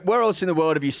 Where else in the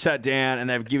world have you sat down and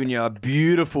they've given you a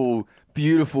beautiful,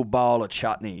 beautiful bowl of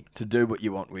chutney to do what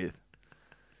you want with?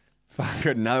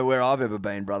 Fucking nowhere I've ever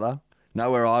been, brother.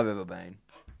 Nowhere I've ever been.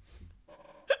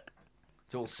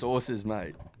 It's all sauces,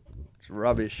 mate. It's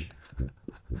rubbish.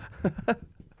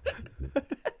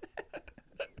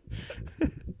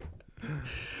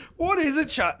 What is a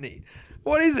chutney?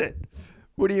 What is it?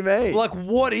 What do you mean? Like,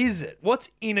 what is it? What's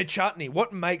in a chutney?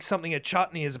 What makes something a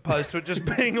chutney as opposed to it just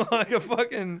being like a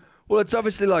fucking... Well, it's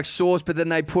obviously like sauce, but then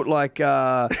they put like, they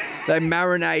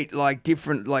marinate like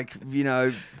different, like,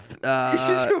 You're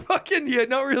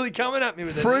not really coming at me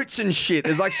with fruits and shit.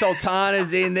 There's like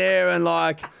sultanas in there and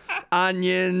like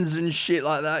onions and shit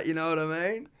like that. You know what I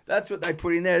mean? That's what they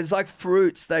put in there. It's like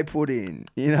fruits they put in,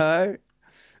 you know?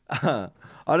 I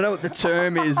don't know what the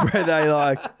term is where they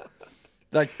like...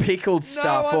 Like pickled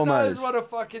stuff No one almost. knows what a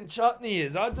fucking chutney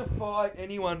is. I defy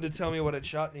anyone to tell me what a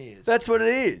chutney is. That's what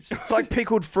it is. It's like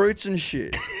pickled fruits and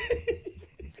shit.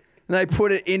 And they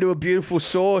put it into a beautiful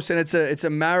sauce, and it's a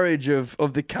marriage of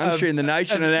the country and the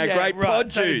nation and our great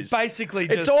produce. So it's basically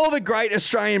just It's all the great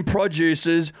Australian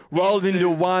producers rolled into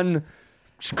one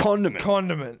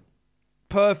condiment.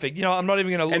 Perfect. You know, I'm not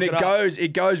even going to look And it up.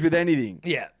 it goes with anything.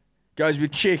 Yeah. Goes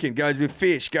with chicken, goes with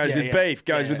fish, goes with beef,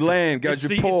 goes with lamb, goes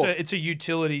with pork. It's a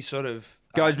utility sort of...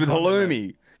 Goes with condiment.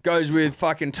 halloumi. Goes with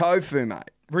fucking tofu,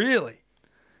 mate. Really?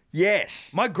 Yes.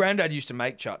 My granddad used to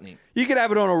make chutney. You could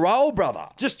have it on a roll, brother.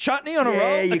 Just chutney on a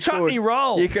roll? You A chutney could.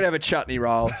 roll. You could have a chutney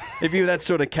roll if you're that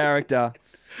sort of character.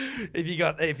 If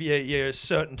you're a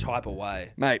certain type of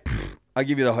way. Mate, I'll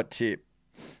give you the hot tip.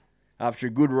 After a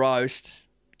good roast,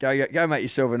 go make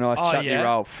yourself a nice chutney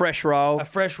roll. Fresh roll. A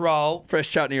fresh roll. Fresh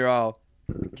chutney roll.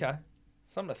 Okay.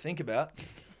 Something to think about.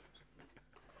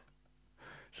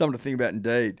 Something to think about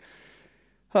indeed.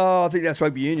 Oh, I think that's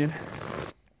rugby union.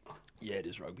 Yeah, it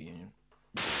is rugby union.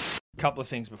 Couple of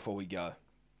things before we go.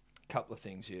 Couple of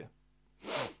things here.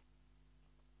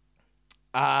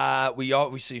 We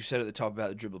obviously said at the top about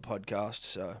the Dribbler podcast,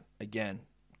 so again,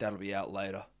 that'll be out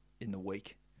later in the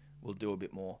week. We'll do a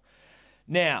bit more.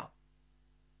 Now,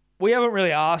 we haven't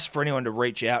really asked for anyone to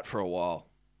reach out for a while.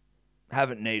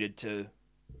 Haven't needed to.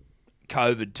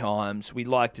 COVID times. We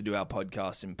like to do our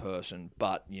podcast in person,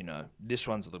 but, you know, this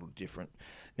one's a little different.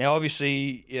 Now,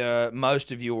 obviously,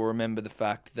 most of you will remember the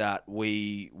fact that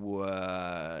we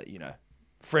were, you know,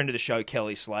 friend of the show,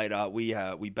 Kelly Slater. We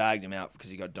bagged him out because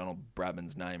he got Donald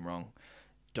Bradman's name wrong.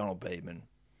 Donald Beedman.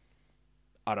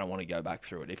 I don't want to go back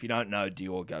through it. If you don't know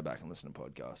Dior, go back and listen to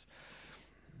podcasts.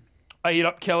 I hit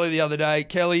up Kelly the other day.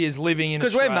 Kelly is living in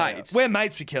Australia. Because we're mates. We're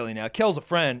mates with Kelly now. Kel's a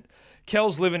friend.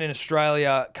 Kel's living in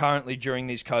Australia currently during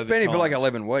these COVID times. He's been here for like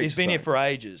 11 weeks. He's been here for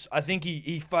ages. I think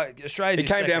Australia's He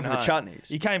his came down second for the home. chutneys.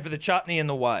 He came for the chutney and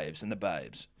the waves and the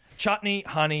babes. Chutney,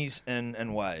 honeys,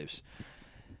 and waves.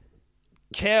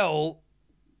 Kel,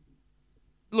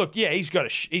 look, yeah, he's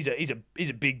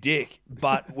a big dick,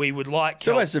 but we would like He's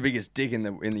Kel. almost the biggest dick in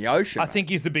the ocean. I think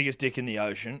he's the biggest dick in the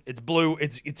ocean. It's blue.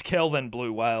 It's Kel then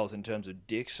blue whales in terms of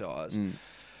dick size.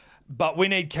 But we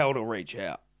need Kel to reach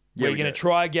out. Yeah, We're we going to do.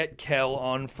 try get Kel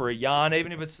on for a yarn,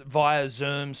 even if it's via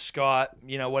Zoom, Skype,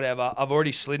 you know, whatever. I've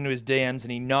already slid into his DMs,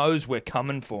 and he knows we're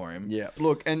coming for him. Yeah,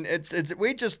 look, and it's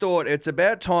we just thought it's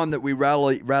about time that we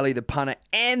rally the punter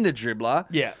and the dribbler.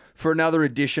 Yeah. For another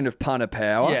edition of Punter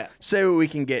Power. Yeah. See what we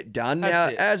can get done. That's Now,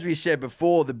 it. as we said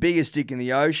before, the biggest dick in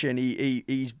the ocean,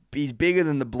 he's bigger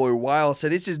than the blue whale, so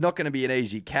this is not going to be an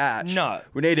easy catch. No.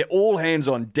 We need it all hands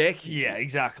on deck here. Yeah,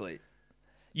 exactly.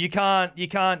 You can't.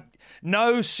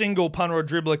 No single punter or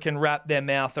dribbler can wrap their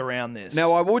mouth around this.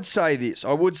 Now, I would say this.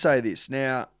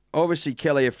 Now, obviously,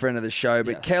 Kelly a friend of the show,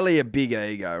 but Yes. Kelly a big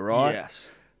ego, right? Yes.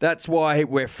 That's why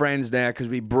we're friends now, because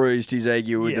we bruised his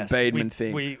ego with Yes, the Beedman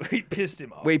thing. We pissed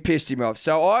him off. We pissed him off.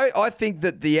 So I think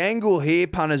that the angle here,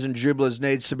 punters and dribblers,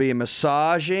 needs to be a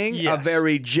massaging, Yes. a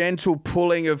very gentle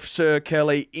pulling of Sir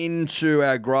Kelly into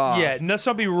our grasp. Yeah, let's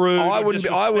not be rude. I or wouldn't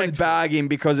disrespectful. bag him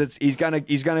because he's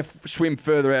gonna swim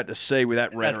further out to sea with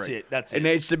that rhetoric. That's It it.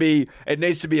 needs to be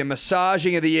a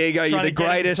massaging of the ego. You're Trying the to get him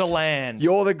greatest. to land.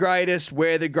 You're the greatest.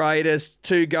 We're the greatest.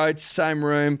 Two goats, same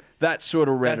room. That sort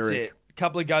of rhetoric. That's it.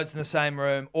 Couple of goats in the same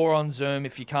room or on Zoom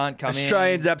if you can't come in.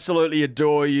 Australians absolutely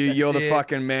adore you. That's You're the it.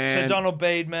 fucking man. So Donald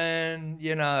Beedman,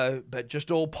 you know, but just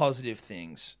all positive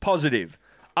things. Positive,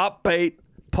 upbeat,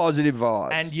 positive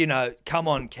vibes. And, you know, come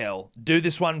on, Kel. Do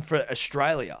this one for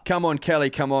Australia. come on, Kelly,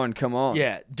 come on.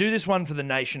 Yeah, do this one for the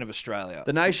nation of Australia.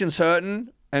 The nation's hurting,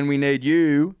 and we need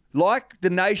you. Like the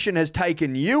nation has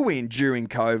taken you in during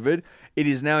COVID, it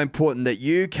is now important that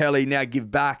you, Kelly, now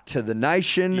give back to the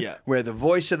nation. Yeah. We're the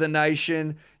voice of the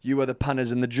nation. You are the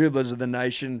punters and the dribblers of the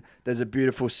nation. There's a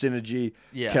beautiful synergy.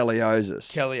 Yeah. Kelly owes us.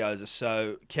 Kelly owes us.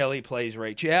 So, Kelly, please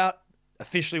reach out.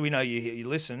 Officially, we know you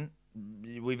listen.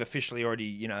 We've officially already,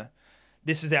 you know,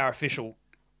 this is our official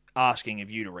asking of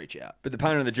you to reach out. But the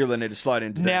punter and the dribbler need to slide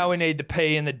into Now we DMs. need the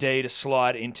P and the D to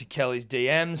slide into Kelly's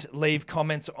DMs. Leave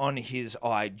comments on his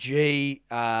IG.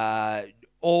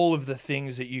 All of the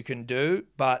things that you can do.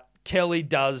 But Kelly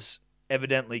does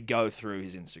evidently go through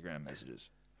his Instagram messages.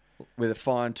 with a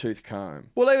fine-tooth comb.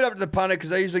 We'll leave it up to the punter because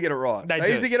they usually get it right. They do.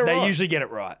 usually get it They right. usually get it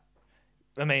right.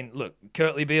 I mean, look,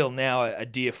 Curtly Beale, now a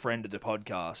dear friend of the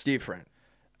podcast. Different.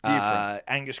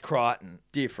 Angus Crichton,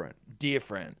 Different. dear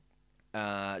friend.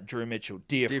 Drew Mitchell,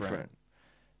 dear Different.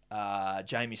 friend.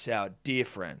 Jamie Sauer, dear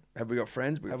friend. Have we got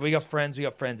friends? Have we got friends? We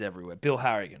got friends everywhere. Bill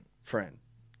Harrigan, Friend.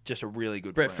 just a really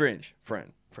good Brett friend.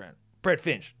 Fringe. Friend. Brett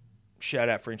Finch. Shout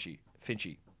out Finchy.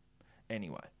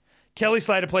 Anyway, Kelly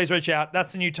Slater, please reach out.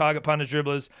 That's the new target, punter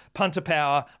dribblers. Punter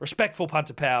power, respectful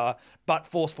punter power, but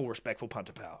forceful, respectful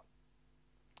punter power.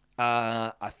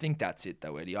 I think that's it,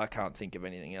 though, Eddie. I can't think of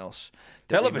anything else.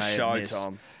 Hell of a show,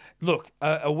 Tom. Look,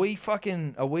 are we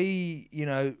holding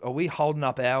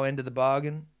up our end of the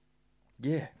bargain?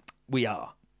 Yeah. We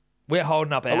are. We're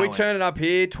holding up our Are we end. turning up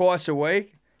here twice a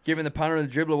week, giving the punter and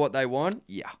the dribbler what they want?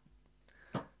 Yeah.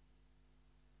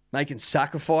 Making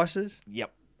sacrifices?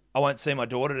 Yep. I won't see my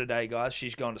daughter today, guys.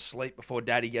 She's gone to sleep before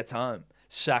Daddy gets home.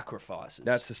 Sacrifices.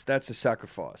 That's a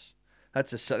sacrifice.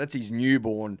 That's his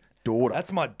newborn daughter.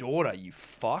 That's my daughter, you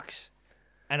fucks.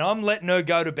 And I'm letting her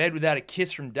go to bed without a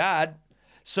kiss from Dad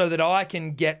so that I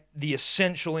can get the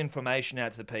essential information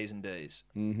out to the P's and D's.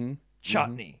 Mm-hmm.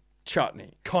 Chutney.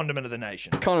 Chutney. Condiment of the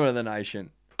nation. Condiment of the nation.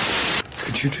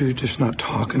 Could you two just not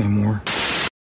talk anymore?